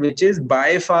 51%, which is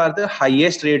by far the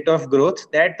highest rate of growth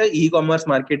that the e-commerce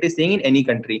market is seeing in any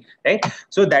country, right?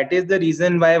 So that is the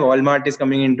reason why Walmart is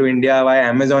coming into India, why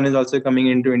Amazon is also coming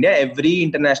into India. Every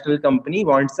international company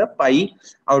wants a pie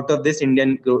out of this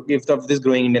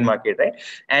growing Indian market, right?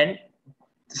 And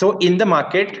so in the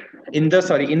market, in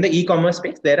the e-commerce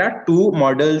space, there are two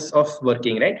models of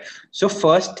working, right? So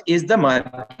first is the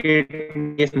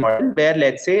market-based model, where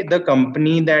let's say the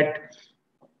company that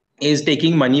is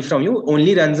taking money from you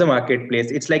only runs a marketplace.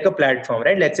 It's like a platform,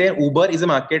 right? Let's say Uber is a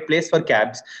marketplace for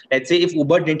cabs. Let's say if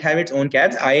Uber didn't have its own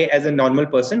cabs, I as a normal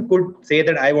person could say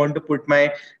that I want to put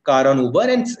my car on Uber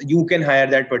and you can hire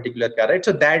that particular car, right?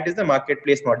 So that is the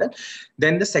marketplace model.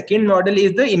 Then the second model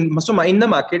is in the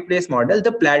marketplace model,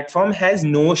 the platform has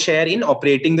no share in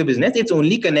operating the business. It's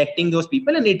only connecting those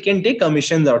people and it can take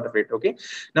commissions out of it. Okay.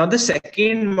 Now the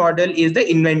second model is the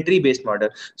inventory based model.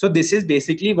 So this is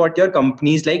basically what your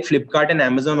companies like Flipkart and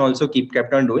Amazon also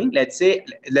kept on doing. Let's say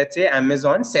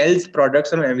Amazon sells products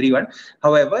from everyone.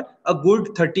 However, a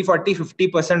good 30, 40,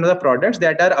 50% of the products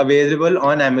that are available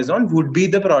on Amazon would be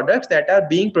the products that are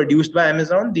being produced by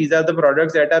Amazon. These are the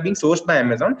products that are being sourced by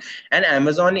Amazon, and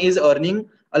Amazon is earning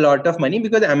a lot of money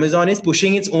because Amazon is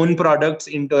pushing its own products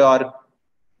into your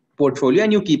portfolio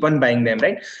and you keep on buying them,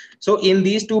 right? So in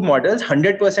these two models,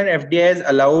 100% FDI is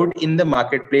allowed in the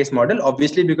marketplace model,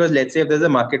 obviously, because let's say if there's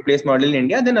a marketplace model in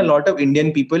India, then a lot of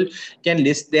Indian people can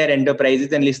list their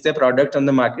enterprises and list their products on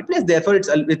the marketplace. Therefore,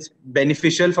 it's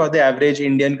beneficial for the average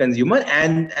Indian consumer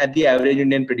and at the average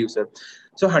Indian producer.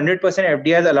 So 100%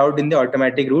 FDI is allowed in the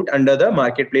automatic route under the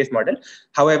marketplace model.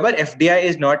 However, FDI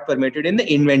is not permitted in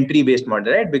the inventory based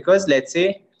model, right? Because let's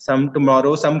say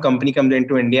tomorrow some company comes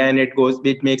into India and it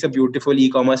makes a beautiful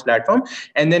e-commerce platform,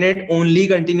 and then it only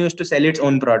continues to sell its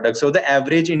own products. So the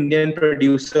average Indian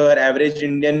producer, average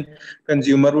Indian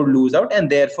consumer would lose out, and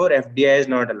therefore FDI is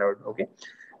not allowed. Okay.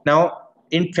 Now,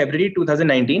 in February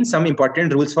 2019, some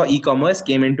important rules for e-commerce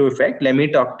came into effect. Let me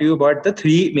talk to you about the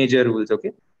three major rules.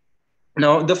 Okay.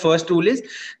 Now, the first rule is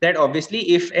that obviously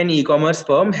if an e-commerce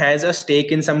firm has a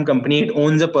stake in some company, it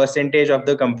owns a percentage of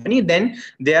the company, then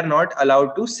they are not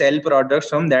allowed to sell products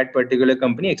from that particular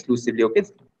company exclusively. Okay.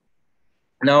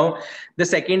 Now, the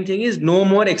second thing is no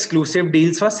more exclusive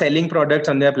deals for selling products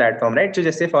on their platform, right? So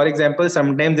just say, for example,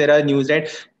 sometimes there are news that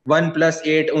OnePlus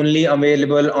 8 only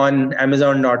available on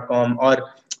Amazon.com, or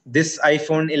this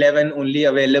iPhone 11 only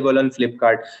available on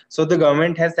Flipkart. So the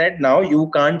government has said now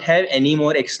you can't have any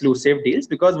more exclusive deals,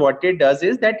 because what it does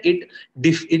is that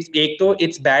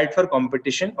it's bad for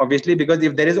competition, obviously, because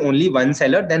if there is only one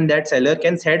seller, then that seller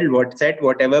can set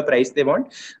whatever price they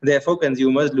want. Therefore,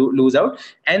 consumers lose out.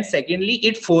 And secondly,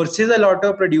 it forces a lot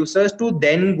of producers to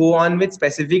then go on with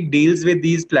specific deals with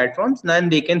these platforms.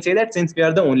 And they can say that since we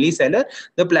are the only seller,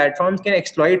 the platforms can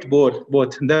exploit both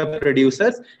the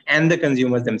producers and the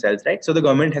consumers themselves, right? So the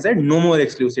government has said no more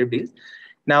exclusive deals.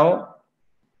 Now,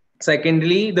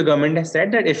 secondly, the government has said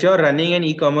that if you're running an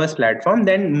e-commerce platform,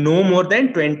 then no more than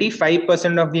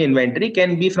 25% of the inventory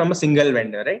can be from a single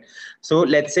vendor, right? So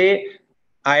let's say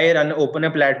I open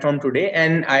a platform today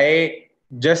and I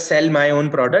just sell my own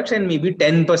products and maybe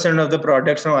 10% of the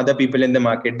products from other people in the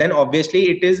market, then obviously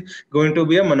it is going to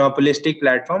be a monopolistic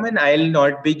platform and I'll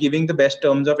not be giving the best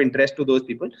terms of interest to those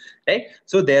people, right?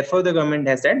 So therefore the government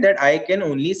has said that I can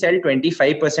only sell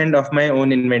 25% of my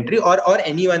own inventory, or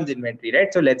anyone's inventory,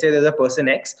 right? So let's say there's a person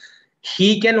X,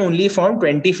 he can only form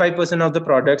 25% of the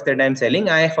products that I'm selling.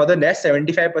 For the rest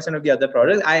 75% of the other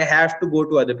products, I have to go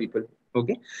to other people.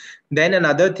 Okay. Then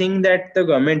another thing that the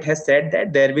government has said,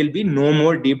 that there will be no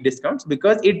more deep discounts,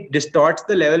 because it distorts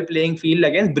the level playing field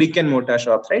against brick and mortar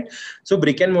shops, right? So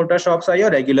brick and mortar shops are your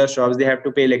regular shops. They have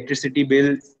to pay electricity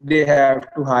bills, they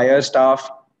have to hire staff,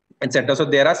 etc. So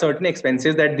there are certain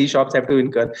expenses that these shops have to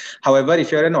incur. However,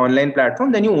 if you're an online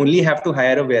platform, then you only have to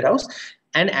hire a warehouse,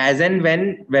 and as and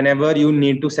whenever you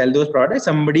need to sell those products,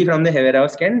 somebody from the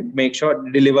warehouse can make sure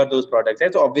deliver those products,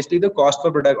 right? So obviously the cost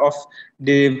for product of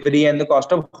delivery and the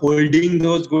cost of holding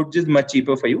those goods is much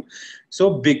cheaper for you. So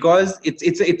because it's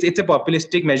a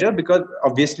populistic measure, because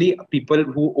obviously people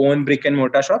who own brick and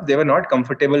mortar shops, they were not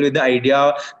comfortable with the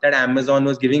idea that Amazon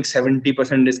was giving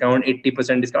 70% discount,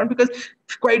 80% discount, because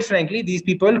quite frankly these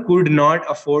people could not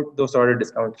afford those sort of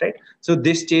discounts, right? So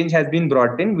this change has been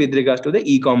brought in with regards to the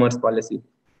e-commerce policy.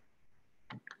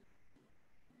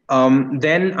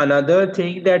 Then another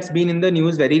thing that's been in the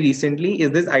news very recently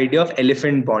is this idea of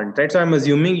elephant bonds, right? So I'm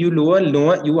assuming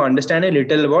you understand a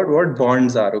little about what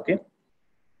bonds are, okay?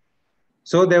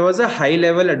 So there was a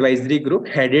high-level advisory group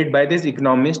headed by this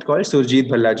economist called Surjit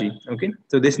Balaji. Okay,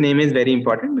 so this name is very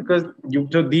important because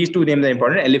so these two names are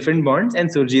important: elephant bonds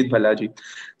and Surjit Balaji.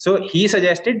 So he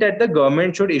suggested that the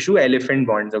government should issue elephant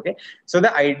bonds. Okay, so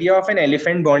the idea of an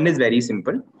elephant bond is very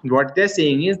simple. What they're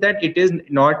saying is that it is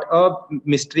not a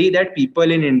mystery that people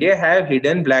in India have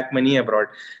hidden black money abroad.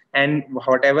 And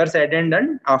whatever said and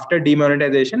done, after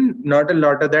demonetization, not a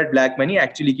lot of that black money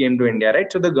actually came to India,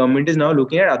 right? So the government is now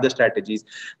looking at other strategies.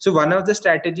 So one of the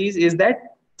strategies is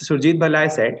that Surjit Bhalai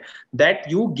said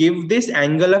that you give this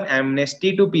angle of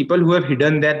amnesty to people who have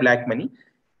hidden their black money,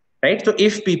 right? So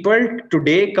if people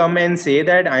today come and say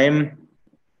that I'm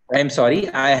sorry,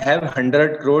 I have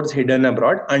 100 crores hidden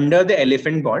abroad under the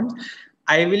elephant bonds,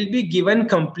 I will be given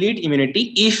complete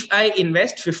immunity if I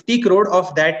invest 50 crore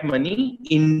of that money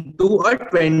into a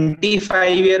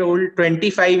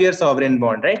 25-year sovereign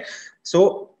bond, right?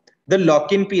 So the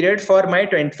lock-in period for my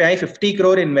 50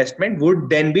 crore investment would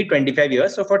then be 25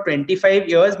 years. So for 25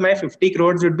 years, my 50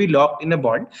 crores would be locked in a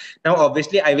bond. Now,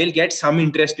 obviously, I will get some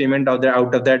interest payment out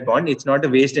of that bond. It's not a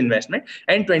waste investment.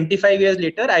 And 25 years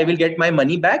later, I will get my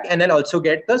money back, and I'll also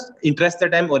get the interest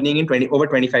that I'm earning in over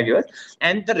 25 years.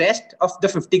 And the rest of the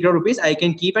 50 crore rupees, I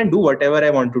can keep and do whatever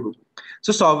I want to do.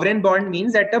 So sovereign bond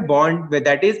means that a bond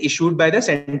that is issued by the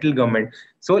central government.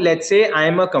 So let's say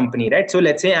I'm a company, right? So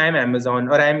let's say I'm Amazon,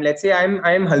 or let's say I'm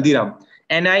Haldiram,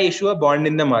 and I issue a bond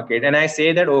in the market, and I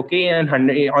say that, okay, on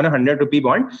 100 rupee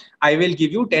bond, I will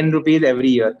give you 10 rupees every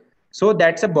year. So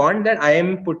that's a bond that I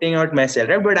am putting out myself,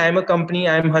 right? But I'm a company,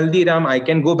 I'm Haldiram, I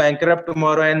can go bankrupt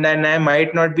tomorrow, and then I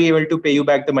might not be able to pay you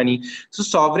back the money. So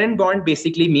sovereign bond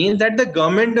basically means that the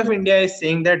government of India is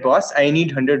saying that, boss, I need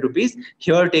 100 rupees.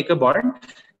 Here, take a bond.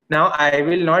 Now I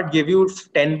will not give you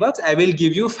 10 bucks, I will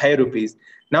give you 5 rupees.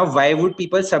 Now, why would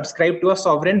people subscribe to a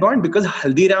sovereign bond? Because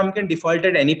Haldiram can default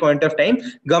at any point of time.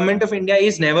 Government of India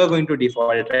is never going to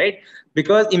default, right?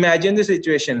 Because imagine the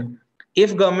situation.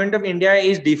 If government of India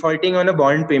is defaulting on a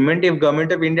bond payment, if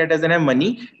government of India doesn't have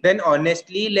money, then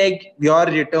honestly, like, your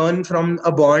return from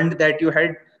a bond that you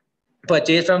had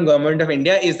purchased from government of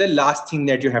India is the last thing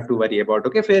that you have to worry about.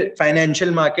 Okay, for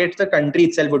financial markets, the country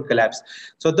itself would collapse.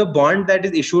 So the bond that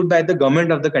is issued by the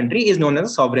government of the country is known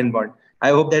as a sovereign bond. I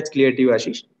hope that's clear to you,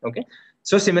 Ashish. Okay.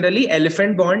 So similarly,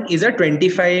 elephant bond is a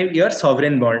 25-year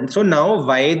sovereign bond. So now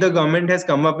why the government has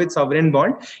come up with sovereign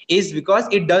bond is because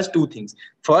it does two things.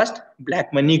 First,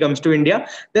 black money comes to India.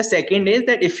 The second is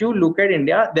that if you look at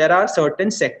India, there are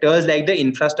certain sectors like the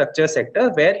infrastructure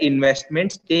sector where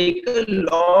investments take a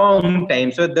long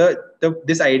time. So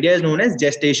this idea is known as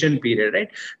gestation period, right?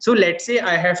 So let's say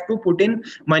I have to put in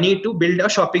money to build a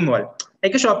shopping mall.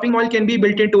 Like, a shopping mall can be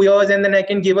built in 2 years, and then I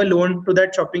can give a loan to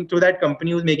that company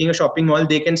who's making a shopping mall.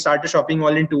 They can start a shopping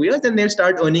mall in 2 years, and they'll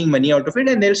start earning money out of it,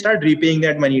 and they'll start repaying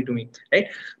that money to me, right?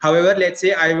 However, let's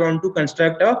say I want to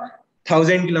construct a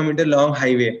 1,000-kilometer long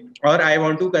highway, or I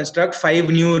want to construct 5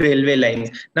 new railway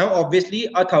lines. Now, obviously,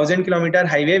 a 1,000-kilometer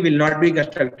highway will not be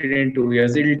constructed in 2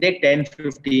 years. It will take 10,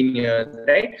 15 years,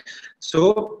 right?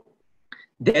 So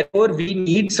therefore, we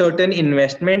need certain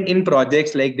investment in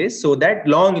projects like this, so that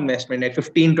long investment, like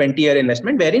 15, 20-year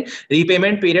investment, wherein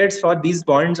repayment periods for these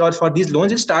bonds or for these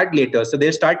loans will start later. So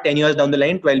they'll start 10 years down the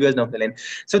line, 12 years down the line.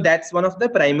 So that's one of the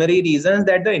primary reasons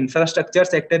that the infrastructure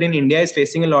sector in India is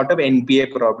facing a lot of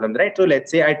NPA problems, right? So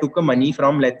let's say I took money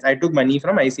from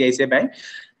ICICI Bank,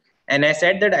 and I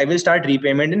said that I will start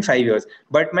repayment in 5 years.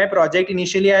 But my project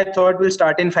initially I thought will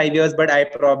start in 5 years, but I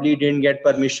probably didn't get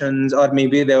permissions, or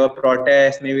maybe there were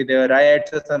protests, maybe there were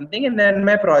riots or something, and then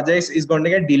my project is going to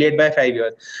get delayed by 5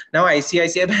 years. Now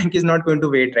ICICI Bank is not going to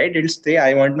wait, right? It'll say,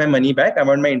 I want my money back, I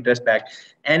want my interest back.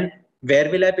 And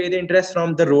where will I pay the interest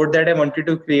from? The road that I wanted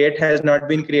to create has not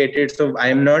been created, so I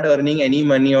am not earning any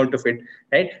money out of it,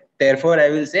 right? Therefore, I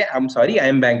will say, I'm sorry, I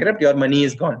am bankrupt, your money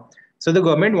is gone. So the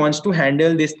government wants to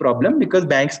handle this problem because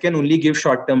banks can only give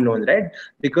short-term loans, right?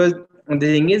 Because the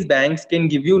thing is, banks can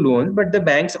give you loans, but the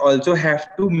banks also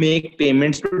have to make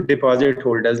payments to deposit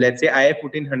holders. Let's say I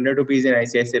put in 100 rupees in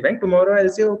ICICI Bank. Tomorrow I'll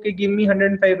say, okay, give me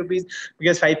 105 rupees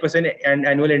because 5% and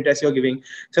annual interest you're giving.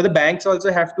 So the banks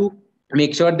also have to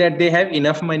make sure that they have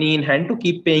enough money in hand to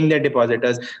keep paying their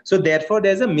depositors. So therefore,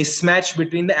 there's a mismatch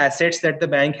between the assets that the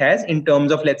bank has in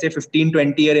terms of, let's say, 15,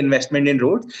 20-year investment in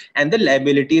roads and the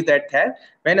liabilities that have,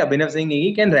 when Abhinav Singh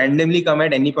Negi can randomly come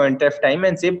at any point of time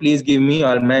and say, please give me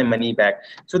all my money back.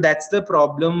 So that's the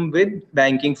problem with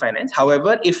banking finance.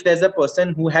 However, if there's a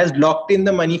person who has locked in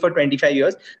the money for 25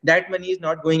 years, that money is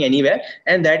not going anywhere.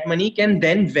 And that money can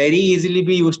then very easily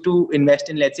be used to invest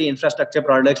in, let's say, infrastructure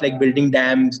products like building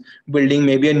dams, building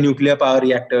maybe a nuclear power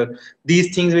reactor,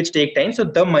 these things which take time. So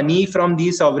the money from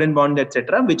these sovereign bonds,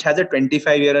 etc., which has a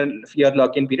 25-year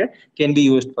lock-in period, can be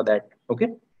used for that. Okay.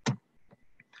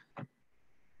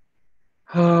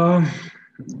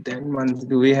 Then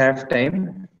do we have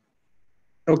time?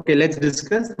 Okay, let's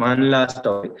discuss one last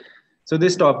topic. So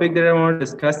this topic that I want to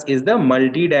discuss is the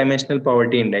multi-dimensional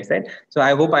poverty index, right? So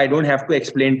I hope I don't have to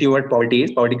explain to you what poverty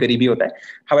is. Poverty karibi hota hai.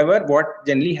 However, what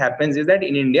generally happens is that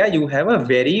in India, you have a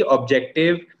very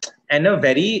objective and a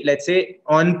very, let's say,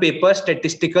 on paper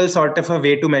statistical sort of a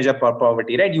way to measure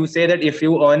poverty, right? You say that if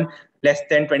you earn less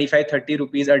than 25, 30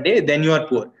 rupees a day, then you are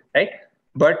poor, right?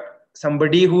 But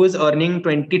somebody who is earning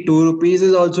 22 rupees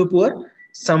is also poor.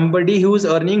 Somebody who's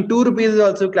earning 2 rupees is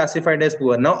also classified as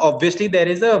poor. Now, obviously, there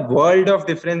is a world of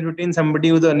difference between somebody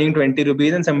who's earning 20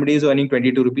 rupees and somebody who's earning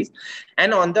 22 rupees.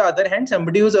 And on the other hand,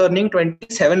 somebody who's earning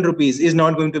 27 rupees is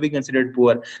not going to be considered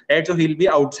poor, right? So he'll be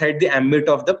outside the ambit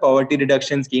of the poverty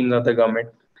reduction schemes of the government.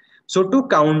 So to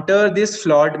counter this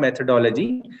flawed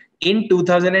methodology, in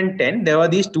 2010, there were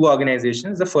these two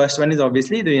organizations. The first one is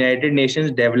obviously the United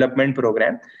Nations Development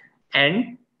Program,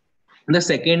 and the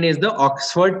second is the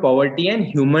Oxford Poverty and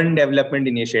Human Development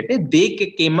Initiative. They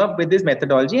came up with this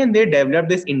methodology and they developed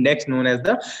this index known as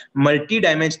the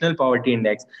Multidimensional Poverty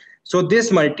Index. So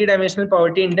this Multidimensional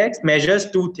Poverty Index measures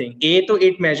two things. A, so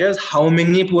it measures how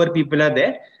many poor people are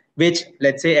there. which,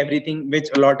 let's say, everything which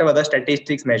a lot of other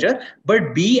statistics measure.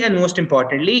 But B, and most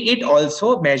importantly, it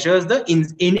also measures the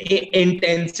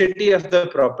intensity of the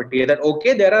property, that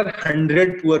okay, there are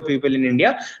 100 poor people in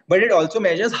India, but it also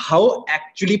measures how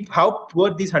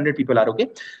poor these 100 people are.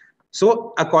 Okay,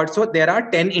 so there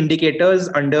are 10 indicators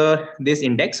under this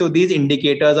index. So these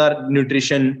indicators are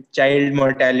nutrition, child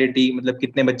mortality, मतलब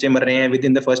कितने बच्चे मर रहे हैं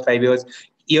within the first 5 years,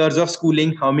 years of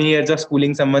schooling, how many years of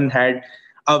schooling someone had,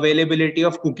 availability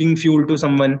of cooking fuel to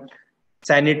someone,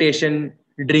 sanitation,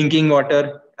 drinking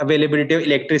water, availability of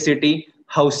electricity,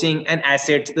 housing and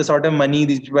assets, the sort of money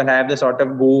these people have, the sort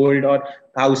of gold or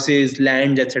houses,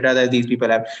 lands, etc. that these people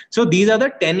have. So these are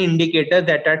the 10 indicators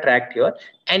that are tracked here.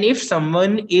 And if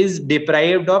someone is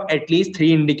deprived of at least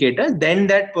 3 indicators, then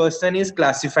that person is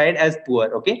classified as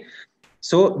poor. Okay.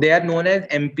 So they are known as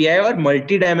MPI, or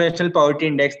multi-dimensional poverty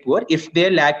index poor, if they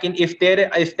lack in, if they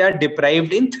are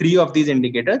deprived in 3 of these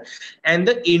indicators. And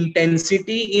the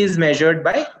intensity is measured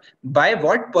by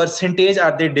what percentage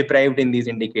are they deprived in these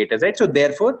indicators, right? So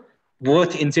therefore,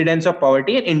 both incidence of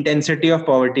poverty and intensity of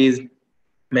poverty is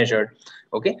measured.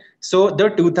 Okay, so the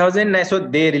 2009, so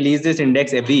they release this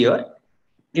index every year.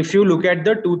 If you look at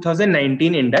the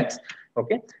 2019 index,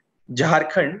 okay,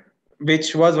 Jharkhand,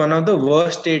 which was one of the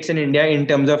worst states in India in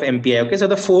terms of MPI. Okay, so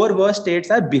the 4 worst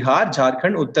states are Bihar,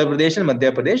 Jharkhand, Uttar Pradesh, and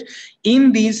Madhya Pradesh.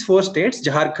 In these 4 states,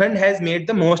 Jharkhand has made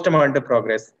the most amount of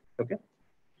progress. Okay,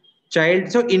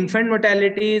 so infant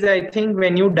mortality is, I think,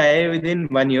 when you die within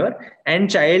 1 year,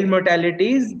 and child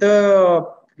mortality is the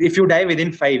if you die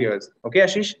within 5 years. Okay,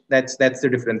 Ashish, that's the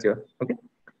difference here. Okay.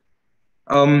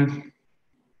 Um,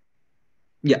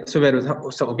 Yeah, so where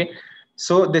was so okay.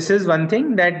 So this is one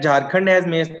thing, that Jharkhand has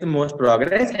made the most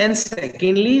progress, and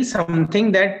secondly,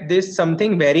 something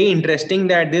very interesting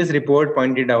that this report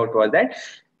pointed out was that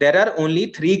there are only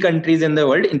 3 countries in the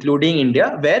world, including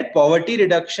India, where poverty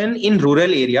reduction in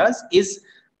rural areas is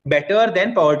better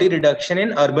than poverty reduction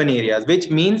in urban areas, which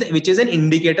is an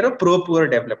indicator of pro-poor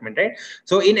development, right?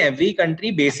 So in every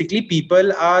country, basically,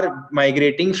 people are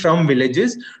migrating from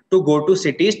villages to go to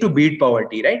cities to beat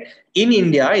poverty, right? In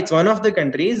India, it's one of the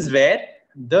countries where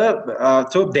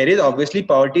so there is obviously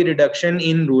poverty reduction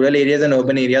in rural areas and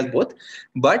urban areas both,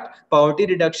 but poverty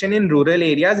reduction in rural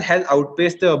areas has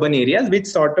outpaced the urban areas, which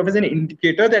sort of is an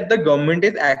indicator that the government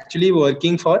is actually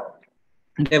working for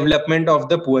development of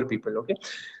the poor people. Okay,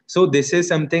 so this is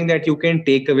something that you can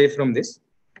take away from this.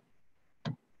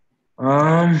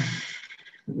 Now,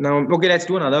 okay, let's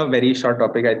do another very short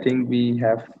topic. I think we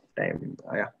have time.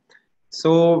 Yeah.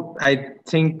 So I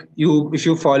think if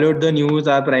you followed the news,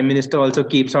 our Prime Minister also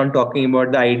keeps on talking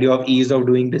about the idea of ease of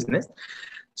doing business.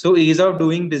 So ease of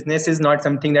doing business is not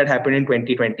something that happened in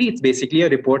 2020. It's basically a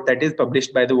report that is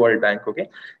published by the World Bank. Okay.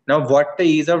 Now, what the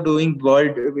ease of doing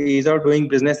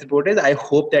business report is, I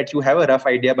hope that you have a rough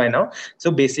idea by now.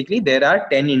 So basically, there are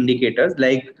 10 indicators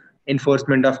like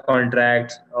enforcement of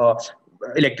contracts,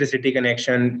 electricity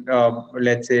connection,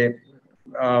 let's say.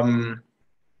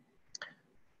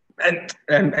 And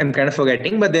I'm kind of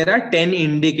forgetting, but there are 10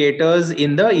 indicators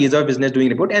in the ease of business doing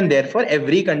report, and therefore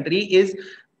every country is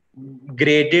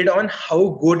graded on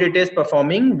how good it is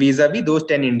performing vis-a-vis those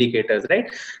 10 indicators,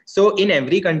 right? So in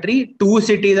every country, 2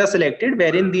 cities are selected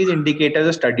wherein these indicators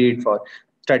are studied.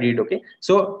 Okay,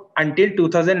 so until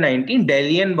 2019,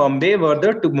 Delhi and Mumbai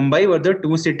were the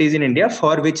 2 cities in India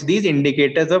for which these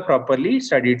indicators are properly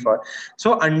studied for.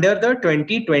 So under the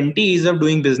 2020 ease of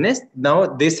doing business, now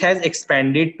this has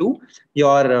expanded to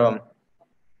your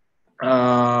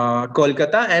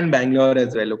Kolkata and Bangalore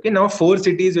as well. Okay, now 4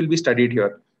 cities will be studied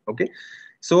here. Okay,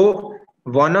 so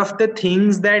one of the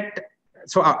things that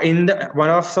one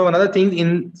other thing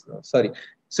in sorry.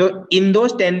 So in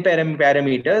those 10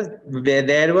 parameters, where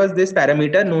there was this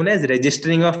parameter known as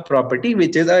registering of property,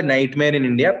 which is a nightmare in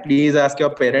India. Please ask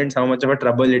your parents how much of a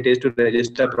trouble it is to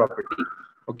register property.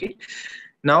 Okay,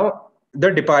 now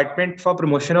the Department for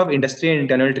Promotion of Industry and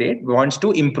Internal Trade wants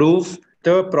to improve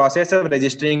the process of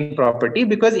registering property,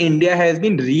 because India has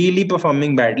been really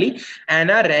performing badly and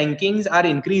our rankings are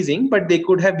increasing, but they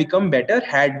could have become better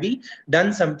had we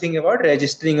done something about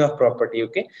registering of property.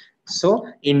 Okay, so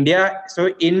in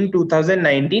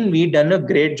 2019 we done a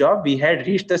great job. We had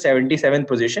reached the 77th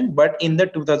position, but in the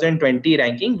 2020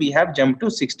 ranking we have jumped to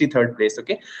 63rd place.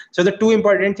 Okay, so the 2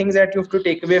 important things that you have to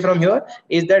take away from here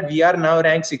is that we are now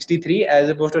ranked 63 as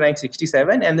opposed to rank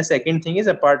 67, and the second thing is,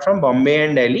 apart from Bombay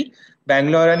and Delhi,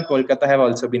 Bangalore and Kolkata have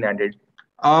also been added.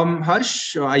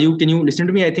 Harsh, can you listen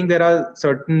to me? I think there are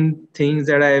certain things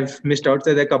that I've missed out.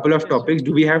 So there are a couple of Yes, sir. topics.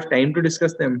 Do we have time to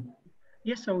discuss them?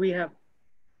 Yes, sir, we have.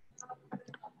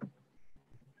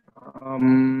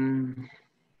 Um,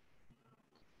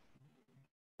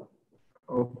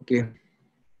 Okay.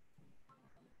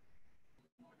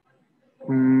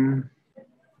 Hmm.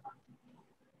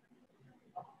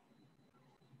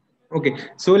 Okay.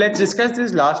 So let's discuss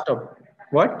this last topic.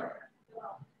 What?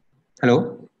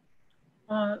 Hello.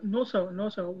 No, sir. No,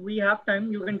 sir. We have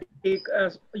time. You can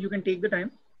take the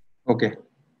time. Okay.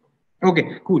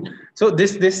 Okay, cool. So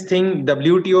this thing,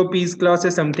 WTO peace clause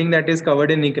is something that is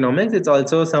covered in economics. It's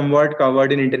also somewhat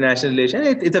covered in international relations.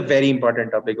 It's a very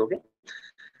important topic. Okay.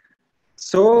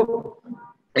 So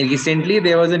recently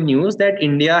there was a news that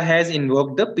India has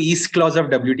invoked the peace clause of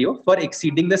WTO for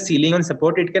exceeding the ceiling on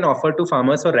support it can offer to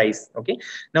farmers for rice. Okay.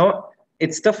 Now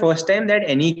it's the first time that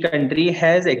any country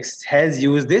has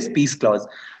used this peace clause.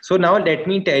 So now let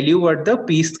me tell you what the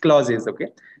peace clause is. Okay.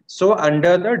 So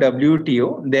under the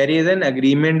WTO, there is an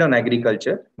agreement on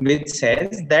agriculture which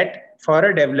says that for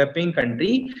a developing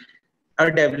country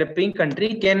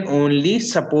can only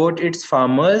support its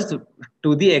farmers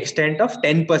to the extent of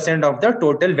 10% of the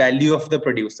total value of the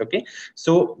produce. Okay.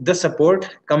 So the support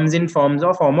comes in form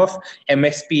of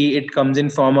MSP. It comes in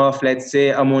form of, let's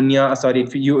say,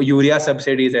 urea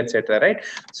subsidies, etc. Right.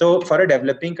 So for a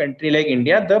developing country like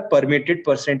India, the permitted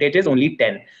percentage is only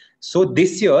 10. So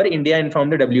this year, India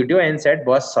informed the WTO and said,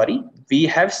 boss, sorry, we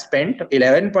have spent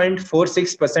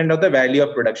 11.46% of the value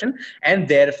of production, and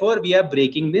therefore we are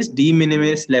breaking this de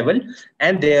minimis level,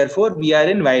 and therefore we are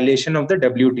in violation of the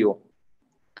WTO.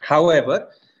 However,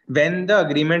 when the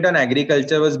agreement on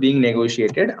agriculture was being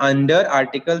negotiated under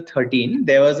Article 13,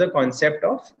 there was a concept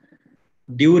of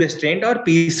due restraint or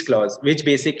peace clause, which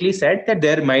basically said that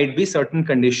there might be certain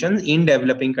conditions in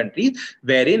developing countries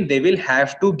wherein they will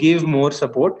have to give more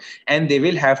support and they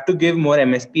will have to give more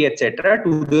MSP, etc.,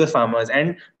 to the farmers.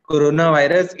 And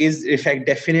coronavirus is effect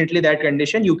definitely that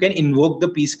condition. You can invoke the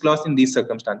peace clause in these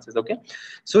circumstances. Okay.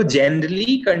 So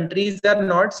generally countries are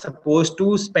not supposed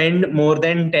to spend more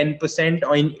than 10%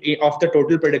 of the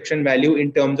total production value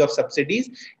in terms of subsidies,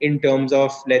 in terms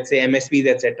of, let's say, MSPs,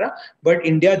 etc. But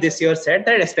India this year said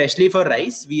that especially for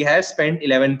rice, we have spent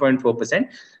 11.4%.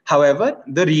 However,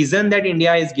 the reason that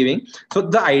India is giving, so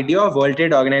the idea of World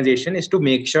Trade Organization is to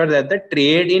make sure that the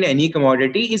trade in any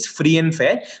commodity is free and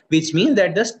fair, which means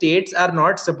that the states are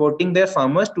not supporting their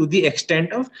farmers to the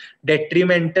extent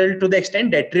detrimental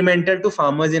to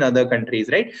farmers in other countries,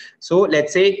 right? So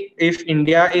let's say if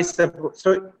India is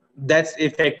so that's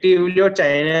effectively what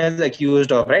China is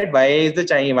accused of, right? Why are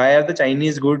the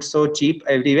Chinese goods so cheap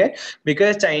everywhere?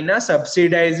 Because China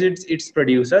subsidizes its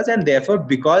producers, and therefore,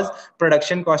 because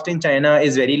production cost in China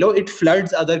is very low, it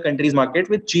floods other countries' market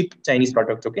with cheap Chinese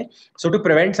products. Okay, so to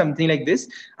prevent something like this,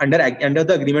 under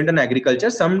the agreement on agriculture,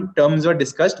 some terms were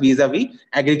discussed vis-a-vis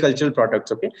agricultural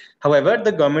products. Okay, however,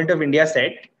 the government of India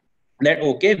said that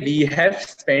okay, we have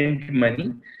spent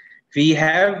money, we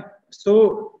have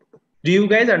so do you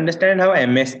guys understand how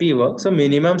MSP works? So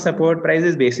minimum support price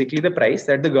is basically the price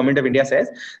that the government of India says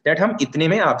that हम इतने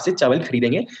में आपसे चावल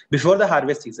खरीदेंगे before the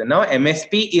harvest season. Now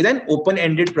MSP is an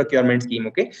open-ended procurement scheme.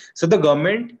 Okay, so the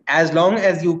government, as long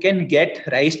as you can get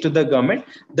rice to the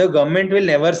government will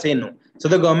never say no. So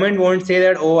the government won't say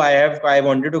that, oh, I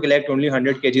wanted to collect only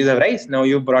 100 kgs of rice. Now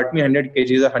you brought me 100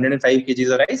 kgs or 105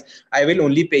 kgs of rice. I will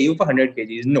only pay you for 100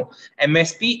 kgs. No,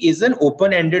 MSP is an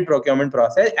open-ended procurement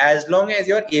process. As long as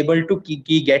you're able to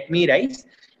get me rice,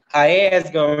 I,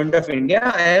 as government of India,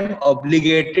 I am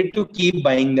obligated to keep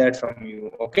buying that from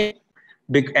you. Okay.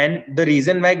 And the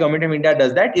reason why government of India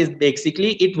does that is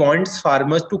basically it wants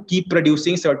farmers to keep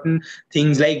producing certain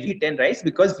things like wheat and rice,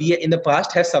 because we in the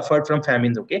past have suffered from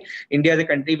famines. Okay, India is a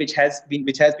country which has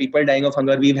people dying of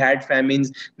hunger. We've had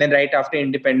famines. Then right after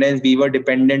independence, we were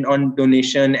dependent on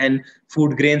donation and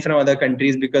food grains from other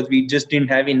countries because we just didn't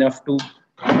have enough to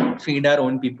feed our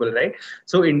own people, right?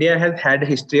 So India has had a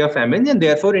history of famine, and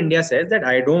therefore India says that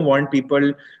I don't want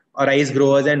people or rice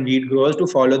growers and wheat growers to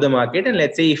follow the market. And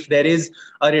let's say if there is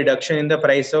a reduction in the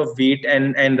price of wheat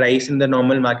and rice in the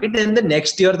normal market, then the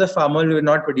next year the farmer will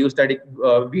not produce that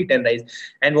wheat and rice.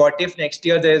 And what if next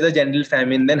year there is a general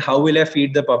famine? Then how will I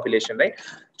feed the population, right?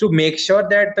 To make sure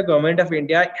that the government of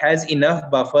India has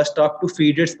enough buffer stock to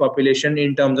feed its population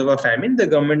in terms of a famine, the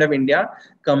government of India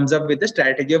comes up with the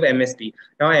strategy of MSP.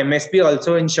 Now, MSP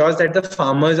also ensures that the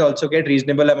farmers also get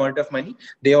reasonable amount of money.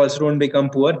 They also don't become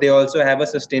poor. They also have a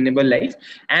sustainable life.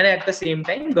 And at the same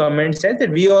time, government says that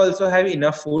we also have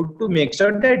enough food to make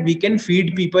sure that we can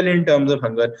feed people in terms of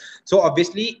hunger. So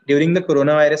obviously, during the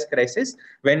coronavirus crisis,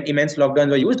 when immense lockdowns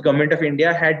were used, government of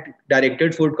India had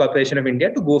directed Food Corporation of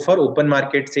India to go for open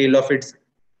market sale of its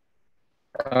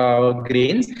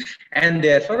grains, and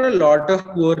therefore a lot of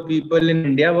poor people in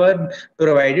India were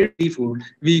provided free food.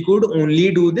 We could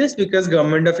only do this because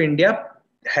government of India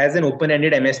has an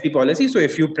open-ended MSP policy. So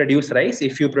if you produce rice,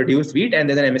 if you produce wheat, and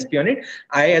there's an MSP on it,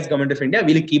 I, as government of India,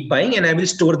 will keep buying and I will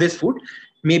store this food.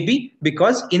 Maybe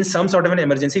because in some sort of an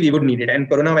emergency we would need it, and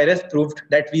coronavirus proved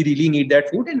that we really need that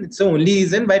food, and it's the only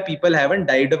reason why people haven't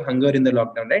died of hunger in the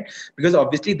lockdown, right? Because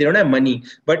obviously they don't have money,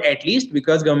 but at least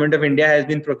because government of India has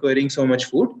been procuring so much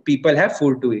food, people have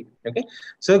food to eat. Okay,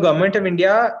 so government of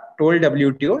India told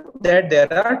WTO that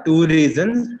there are two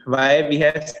reasons why we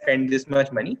have spent this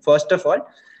much money. First of all,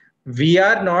 we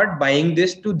are not buying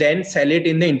this to then sell it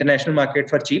in the international market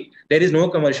for cheap. There is no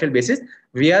commercial basis.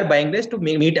 We are buying this to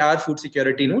meet our food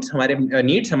security needs. हमारे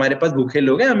needs, हमारे पास भूखे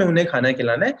लोग हैं, हमें उन्हें खाना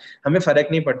खिलाना है, हमें फर्क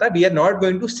नहीं पड़ता. We are not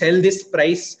going to sell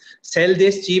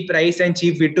this cheap rice and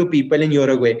cheap wheat to people in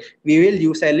Uruguay. We will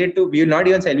not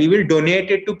even sell. We will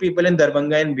donate it to people in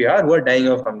Darbhanga and Bihar who are dying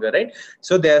of hunger, right?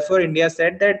 So therefore, India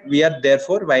said that we are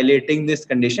therefore violating this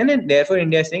condition, and therefore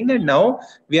India is saying that now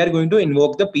we are going to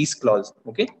invoke the peace clause.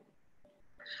 Okay.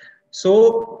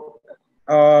 So,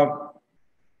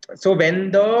 so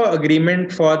when the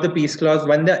agreement for the peace clause,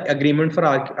 when the agreement for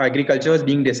agriculture was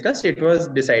being discussed, it was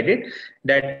decided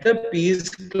that the peace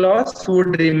clause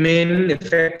would remain in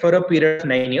effect for a period of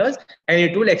 9 years, and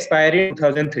it will expire in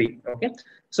 2003. Okay.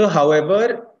 So,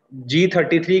 however,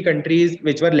 G33 countries,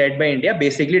 which were led by India,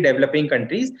 basically developing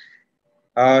countries,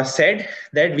 said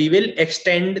that we will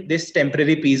extend this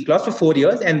temporary peace clause for 4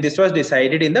 years, and this was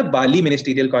decided in the Bali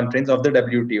Ministerial Conference of the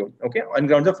WTO, okay, on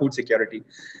grounds of food security.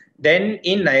 Then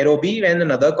in Nairobi, when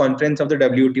another conference of the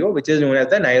WTO, which is known as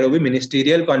the Nairobi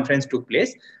Ministerial Conference, took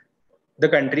place, the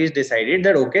countries decided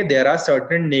that, okay, there are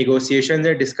certain negotiations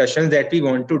and discussions that we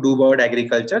want to do about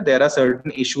agriculture. There are certain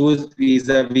issues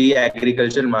vis-a-vis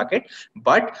agricultural market,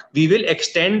 but we will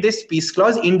extend this peace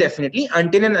clause indefinitely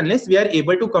until and unless we are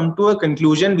able to come to a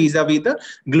conclusion vis-a-vis the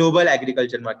global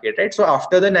agriculture market, right? So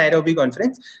after the Nairobi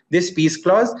conference, this peace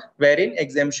clause wherein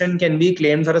exemption can be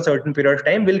claimed for a certain period of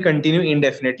time will continue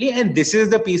indefinitely. And this is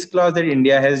the peace clause that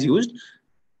India has used,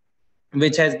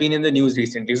 which has been in the news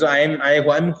recently. So I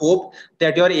hope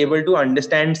that you are able to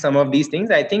understand some of these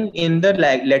things. I think in the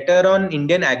letter on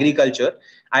Indian agriculture,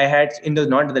 I had in the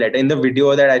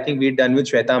video that I think we'd done with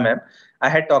Shweta ma'am, I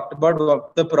had talked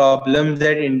about the problems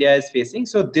that India is facing.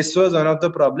 So this was one of the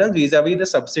problems vis-a-vis the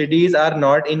subsidies are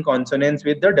not in consonance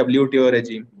with the WTO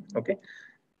regime. Okay.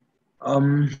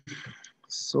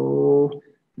 So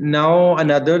now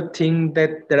another thing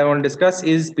that I want to discuss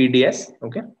is PDS.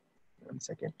 Okay. 1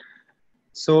 second.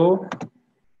 So,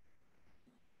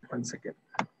 1 second.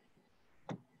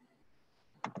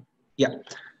 Yeah.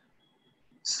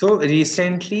 So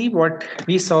recently what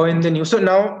we saw in the news, so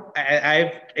now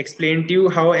I've explained to you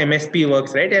how MSP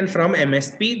works, right? And from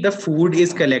MSP, the food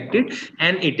is collected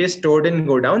and it is stored in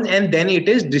godowns, and then it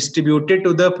is distributed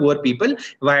to the poor people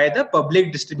via the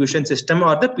public distribution system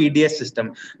or the PDS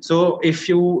system. So if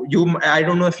you I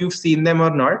don't know if you've seen them or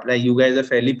not, like you guys are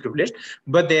fairly privileged,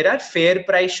 but there are fair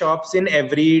price shops in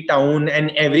every town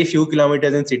and every few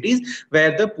kilometers in cities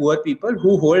where the poor people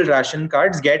who hold ration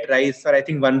cards get rice for I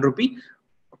think 1 rupee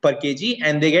per kg,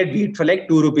 and they get wheat for like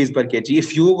 2 rupees per kg.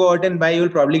 If you go out and buy, you'll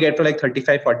probably get for like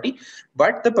 35, 40.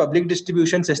 But the public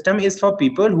distribution system is for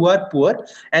people who are poor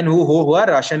and who are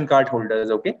ration card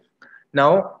holders. Okay.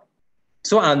 Now,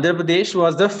 so Andhra Pradesh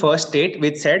was the first state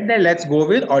which said that let's go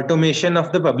with automation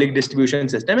of the public distribution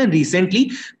system. And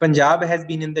recently, Punjab has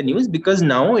been in the news because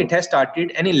now it has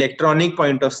started an electronic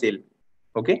point of sale.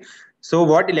 Okay. So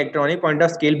what electronic point of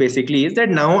sale basically is that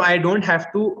now I don't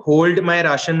have to hold my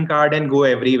ration card and go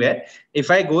everywhere.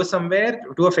 If I go somewhere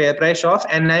to a fair price shop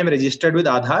and I'm registered with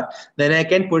Aadhaar, then I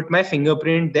can put my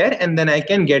fingerprint there and then I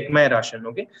can get my ration.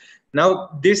 Okay.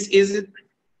 Now this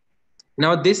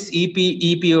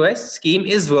EPOS scheme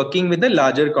is working with a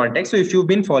larger context. So if you've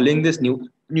been following this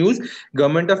news,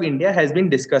 Government of India has been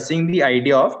discussing the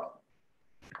idea of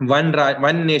one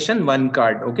nation, one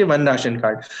card. Okay, one ration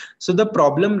card. So the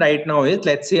problem right now is,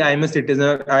 let's say I am a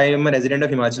resident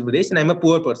of Himachal Pradesh and I'm a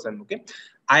poor person. Okay,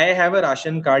 I have a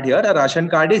ration card here. A ration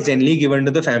card is generally given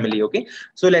to the family. Okay,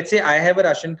 so let's say I have a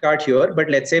ration card here,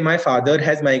 but let's say my father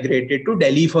has migrated to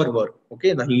Delhi for work.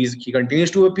 Okay, now he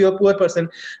continues to be a poor person,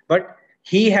 but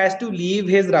he has to leave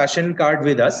his ration card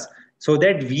with us so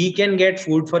that we can get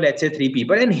food for, let's say, 3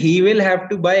 people, and he will have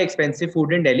to buy expensive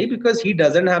food in Delhi because he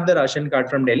doesn't have the ration card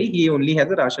from Delhi. He only has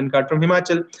a ration card from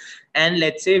Himachal. And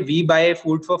let's say we buy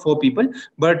food for 4 people,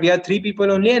 but we are 3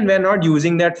 people only and we're not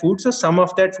using that food. So some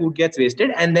of that food gets wasted,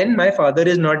 and then my father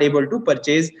is not able to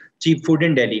purchase cheap food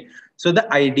in Delhi. So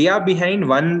the idea behind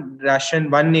one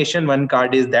nation, one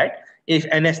card is that,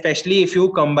 especially if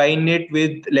you combine it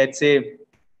with, let's say,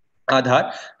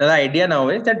 Aadhaar. Now the idea now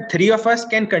is that three of us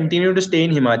can continue to stay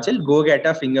in Himachal, go get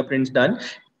our fingerprints done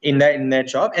in that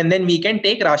shop, and then we can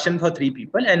take ration for three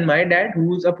people. And my dad,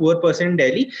 who's a poor person in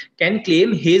Delhi, can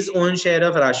claim his own share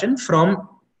of ration from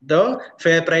the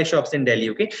fair price shops in Delhi.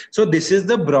 Okay, so this is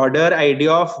the broader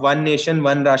idea of one nation,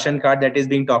 one ration card that is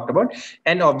being talked about.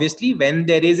 And obviously, when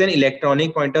there is an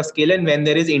electronic point of scale and when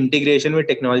there is integration with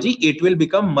technology, it will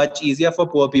become much easier for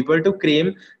poor people to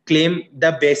claim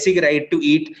the basic right to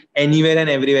eat anywhere and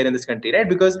everywhere in this country, right?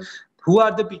 Because who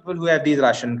are the people who have these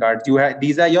ration cards? You have,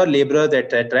 these are your laborers,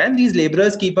 etc. And these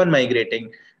laborers keep on migrating.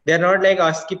 They're not like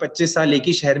us ki 25 saal ek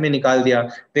hi shahar mein nikal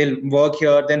diya. They'll work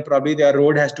here, then probably their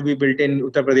road has to be built in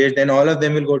Uttar Pradesh. Then all of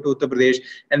them will go to Uttar Pradesh,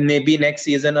 and maybe next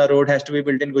season a road has to be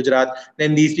built in Gujarat.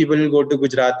 Then these people will go to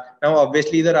Gujarat. Now,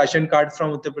 obviously, the ration card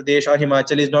from Uttar Pradesh or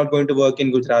Himachal is not going to work in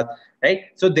Gujarat, right?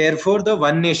 So therefore, the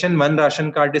one nation, one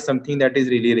ration card is something that is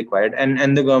really required,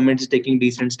 and the government is taking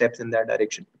decent steps in that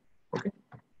direction. Okay.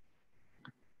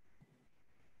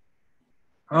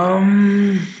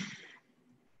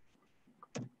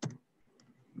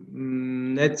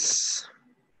 Let's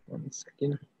 1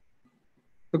 second.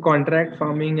 So contract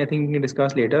farming, I think we can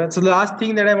discuss later. So the last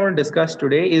thing that I want to discuss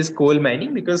today is coal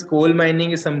mining, because coal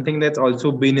mining is something that's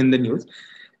also been in the news.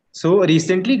 So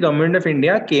recently, Government of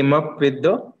India came up with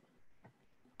the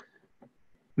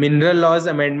Mineral Laws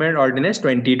Amendment Ordinance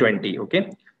 2020.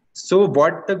 Okay. So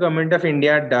what the Government of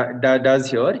India does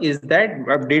here is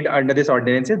that did under this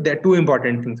ordinance, there are two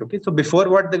important things. Okay. So before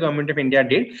what the Government of India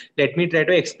did, let me try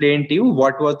to explain to you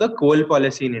what was the coal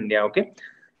policy in India. Okay.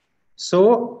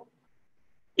 So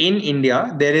in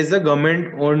India, there is a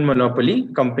government-owned monopoly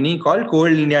company called Coal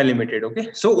India Limited. Okay,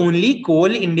 so only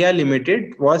Coal India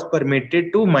Limited was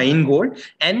permitted to mine gold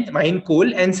and mine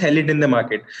coal and sell it in the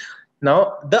market.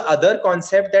 Now, the other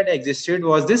concept that existed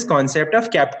was this concept of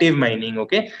captive mining.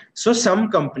 Okay, so some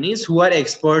companies who are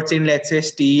experts in, let's say,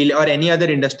 steel or any other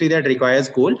industry that requires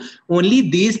coal, only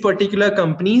these particular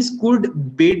companies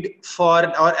could bid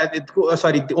for, or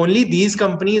sorry, only these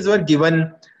companies were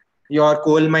given your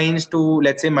coal mines to,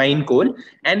 let's say, mine coal.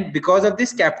 And because of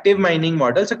this captive mining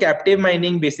model, so captive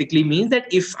mining basically means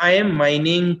that if I am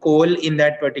mining coal in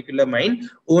that particular mine,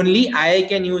 only I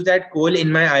can use that coal in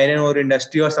my iron ore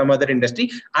industry or some other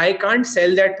industry. I can't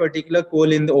sell that particular coal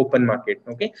in the open market.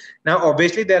 Okay, now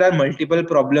obviously there are multiple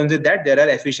problems with that. There are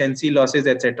efficiency losses,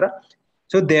 etc.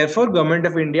 So therefore, Government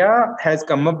of India has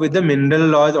come up with the Mineral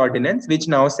Laws Ordinance, which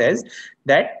now says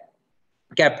that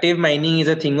captive mining is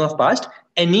a thing of past.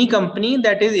 Any company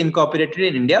that is incorporated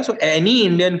in India, so any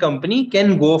Indian company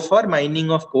can go for mining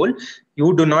of coal.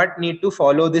 You do not need to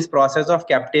follow this process of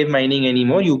captive mining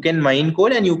anymore. You can mine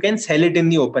coal and you can sell it in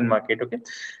the open market. Okay.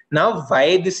 Now,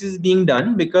 why this is being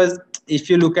done? Because if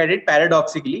you look at it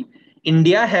paradoxically,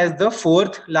 India has the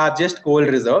fourth largest coal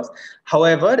reserves.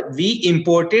 However, we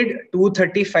imported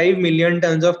 235 million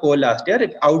tons of coal last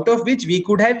year, out of which we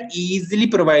could have easily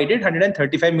provided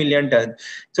 135 million tons.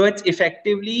 So it's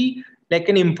effectively like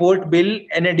an import bill,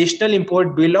 an additional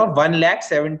import bill of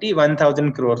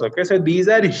 1,71,000 crores. Okay, so these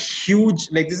are huge,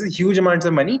 like this is huge amounts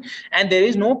of money, and there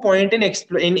is no point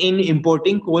in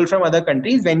importing coal from other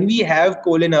countries when we have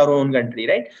coal in our own country,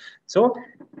 right? So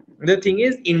the thing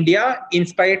is, India, in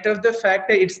spite of the fact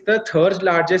that it's the third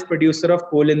largest producer of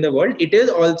coal in the world, it is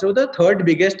also the third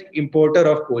biggest importer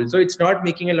of coal. So it's not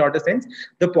making a lot of sense.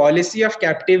 The policy of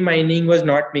captive mining was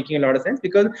not making a lot of sense,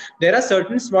 because there are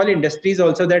certain small industries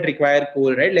also that require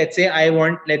coal, right? Let's say I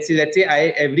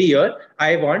every year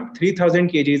I want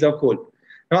 3,000 kgs of coal.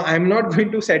 Now, I'm not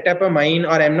going to set up a mine,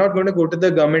 or I'm not going to go to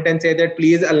the government and say that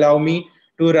please allow me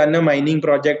to run a mining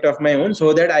project of my own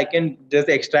so that I can just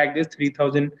extract this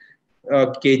 3,000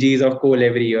 kgs of coal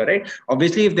every year, right?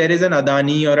 Obviously, if there is an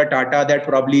Adani or a Tata that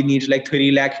probably needs like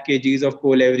 3 lakh kgs of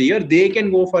coal every year, they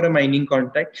can go for a mining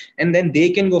contract and then they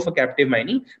can go for captive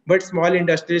mining. But small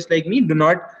industries like me do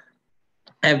not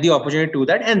have the opportunity to do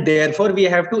that, and therefore we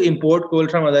have to import coal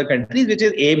from other countries, which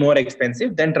is a more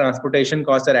expensive. Then transportation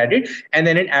costs are added, and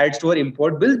then it adds to our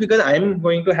import bills, because I'm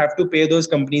going to have to pay those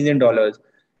companies in dollars,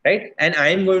 right? And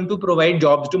I'm going to provide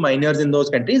jobs to miners in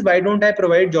those countries. Why don't I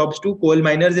provide jobs to coal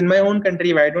miners in my own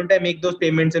country? Why don't I make those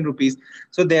payments in rupees?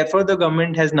 So therefore the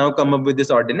government has now come up with this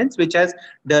ordinance, which has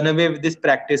done away with this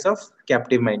practice of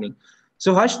captive mining.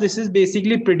 So Harsh, this is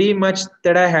basically pretty much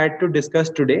that I had to discuss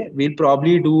today. We'll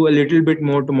probably do a little bit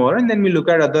more tomorrow, and then we look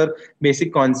at other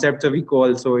basic concepts of eco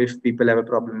also, if people have a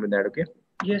problem with that. Okay.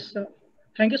 Yes, sir.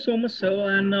 Thank you so much,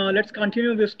 sir. And let's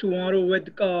continue this tomorrow with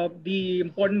the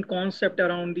important concept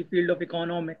around the field of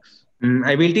economics.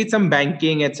 I will teach some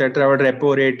banking, etc., what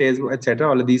repo rate is, etc.,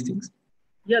 all of these things.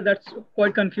 Yeah, that's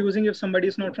quite confusing if somebody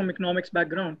is not from economics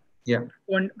background. Yeah.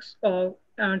 to,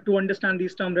 and to understand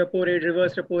these term repo rate,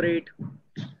 reverse repo rate,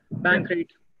 Yeah. bank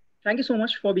rate. Thank you so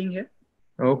much for being here.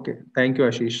 Okay. Thank you,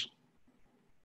 Ashish.